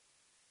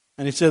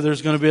 And he said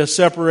there's going to be a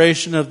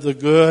separation of the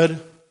good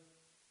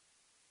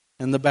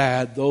and the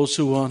bad. Those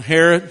who will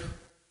inherit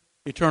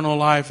eternal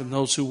life and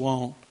those who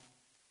won't.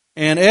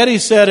 And Eddie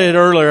said it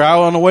earlier.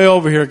 On the way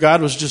over here,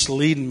 God was just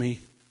leading me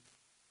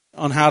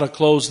on how to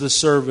close this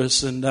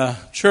service. And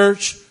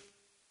church,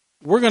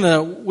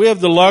 we have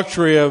the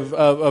luxury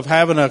of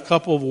having a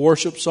couple of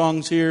worship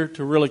songs here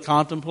to really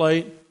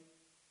contemplate.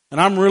 And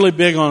I'm really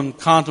big on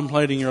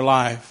contemplating your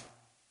life.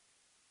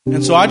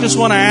 And so I just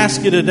want to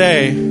ask you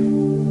today,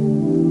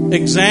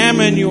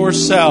 examine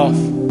yourself.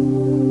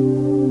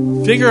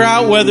 Figure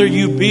out whether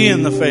you be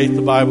in the faith,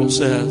 the Bible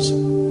says.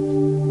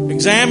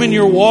 Examine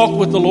your walk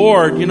with the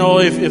Lord. You know,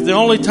 if the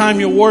only time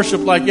you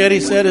worship, like Eddie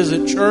said, is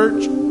at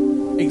church,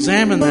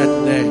 examine that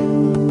today.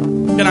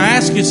 Can I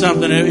ask you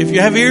something? If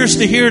you have ears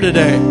to hear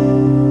today,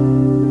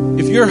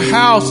 if your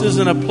house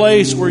isn't a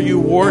place where you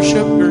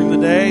worship during the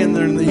day and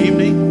during the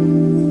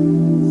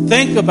evening,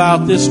 think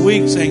about this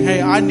week saying,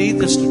 hey, I need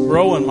this to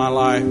grow in my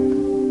life.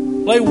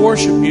 Play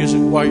worship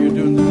music while you're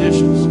doing the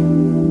dishes.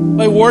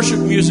 Play worship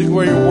music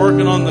while you're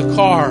working on the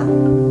car.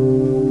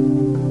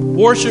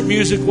 Worship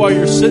music while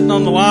you're sitting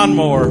on the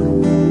lawnmower.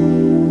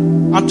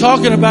 I'm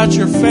talking about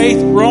your faith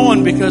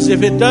growing, because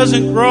if it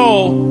doesn't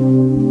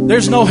grow,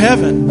 there's no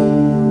heaven.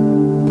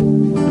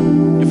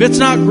 If it's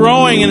not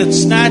growing and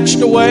it's snatched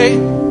away,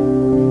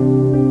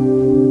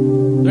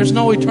 there's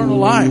no eternal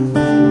life.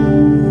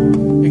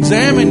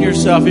 Examine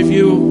yourself. If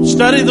you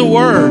study the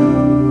Word,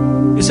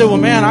 you say, well,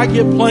 man, I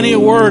get plenty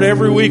of Word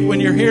every week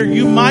when you're here.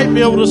 You might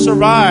be able to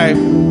survive.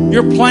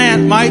 Your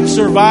plant might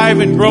survive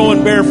and grow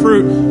and bear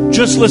fruit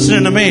just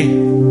listening to me.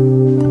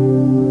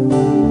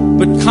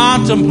 But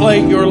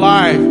contemplate your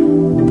life.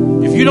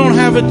 If you don't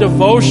have a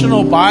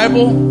devotional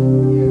Bible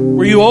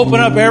where you open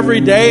up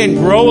every day and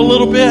grow a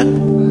little bit,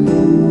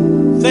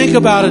 think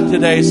about it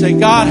today. Say,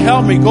 God,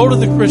 help me. Go to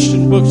the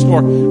Christian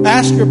bookstore.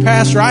 Ask your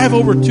pastor. I have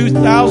over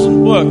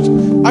 2,000 books.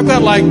 I've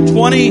got like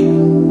 20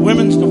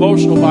 women's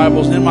devotional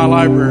Bibles in my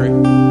library.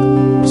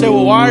 You say,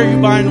 well, why are you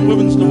buying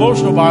women's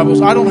devotional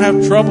Bibles? I don't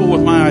have trouble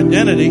with my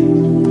identity.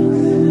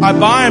 I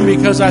buy them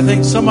because I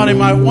think somebody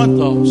might want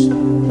those.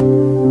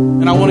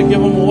 And I want to give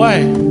them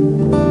away.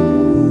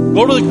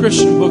 Go to the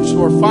Christian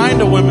bookstore.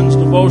 Find a women's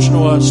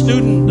devotional, a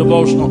student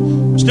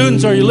devotional.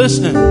 Students, are you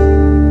listening?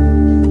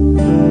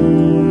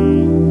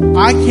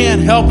 I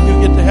can't help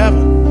you get to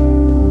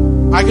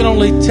heaven. I can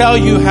only tell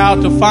you how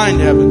to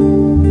find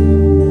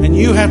heaven. And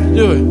you have to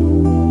do it.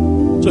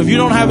 So if you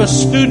don't have a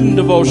student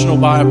devotional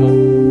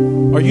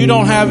Bible, or you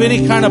don't have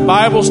any kind of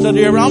Bible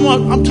study,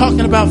 I'm talking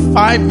about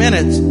 5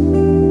 minutes.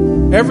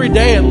 Every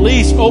day at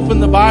least open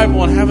the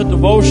Bible and have a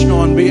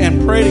devotional and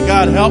pray to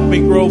God, help me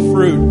grow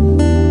fruit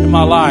in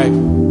my life.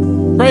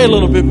 Pray a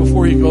little bit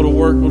before you go to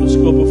work, go to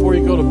school, before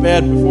you go to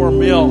bed, before a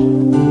meal.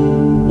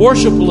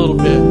 Worship a little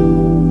bit.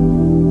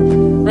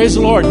 Praise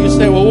the Lord. You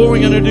say, well, what are we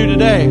going to do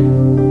today?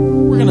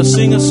 We're going to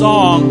sing a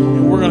song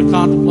and we're going to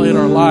contemplate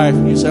our life.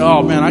 And you say,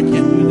 oh man, I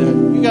can't do that.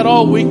 You got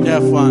all week to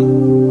have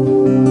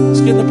fun.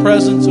 Let's get in the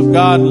presence of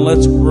God and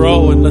let's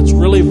grow and let's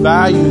really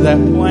value that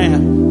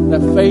plant,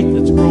 that faith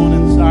that's growing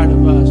inside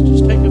of us.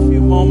 Just take a few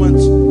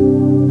moments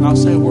and I'll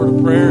say a word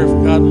of prayer if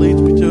God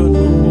leads me to it.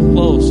 We'll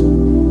close.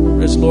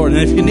 Praise the Lord.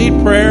 And if you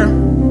need prayer,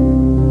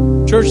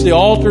 church, the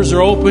altars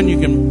are open. You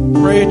can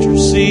pray at your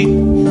seat.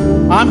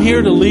 I'm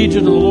here to lead you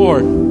to the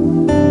Lord.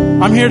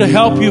 I'm here to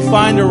help you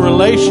find a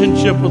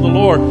relationship with the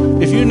Lord.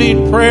 If you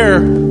need prayer,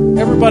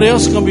 everybody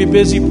else is going to be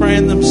busy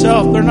praying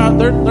themselves. They're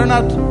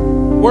not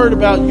worried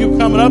about you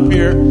coming up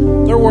here.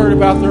 They're worried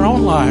about their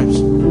own lives.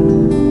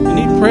 You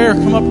need prayer,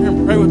 come up here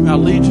and pray with me. I'll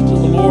lead you to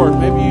the Lord.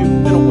 Maybe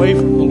you've been away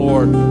from the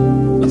Lord.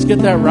 Let's get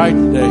that right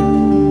today.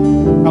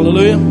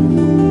 Hallelujah.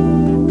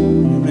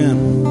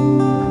 Amen.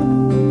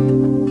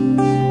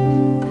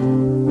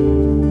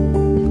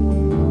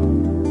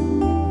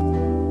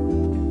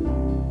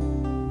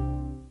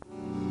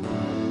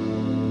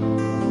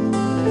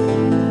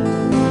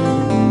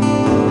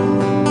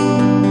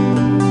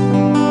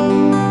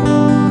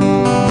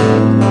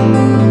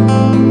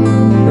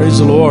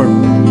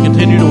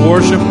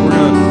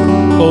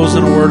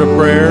 In a word of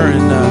prayer.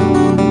 And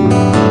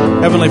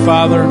Heavenly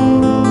Father,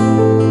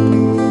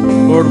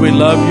 Lord, we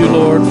love you,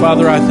 Lord.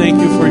 Father, I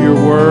thank you for your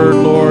word,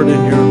 Lord,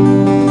 and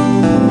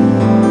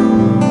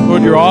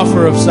your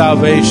offer of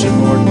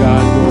salvation, Lord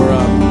God,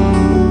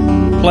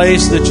 your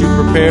place that you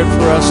prepared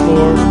for us,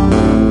 Lord.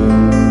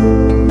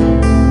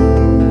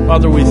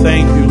 Father, we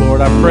thank you,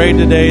 Lord. I pray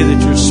today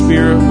that your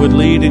Spirit would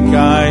lead and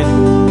guide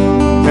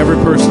every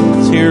person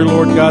that's here,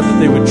 Lord God, that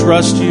they would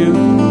trust you.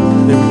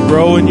 They would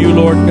grow in you,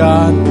 Lord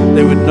God.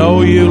 They would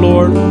know you,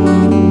 Lord,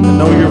 and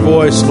know your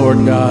voice,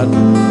 Lord God.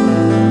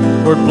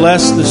 Lord,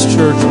 bless this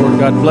church, Lord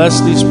God. Bless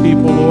these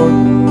people, Lord.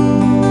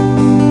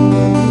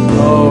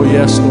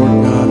 Yes,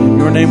 Lord God. In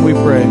your name we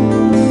pray.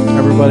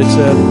 Everybody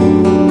said,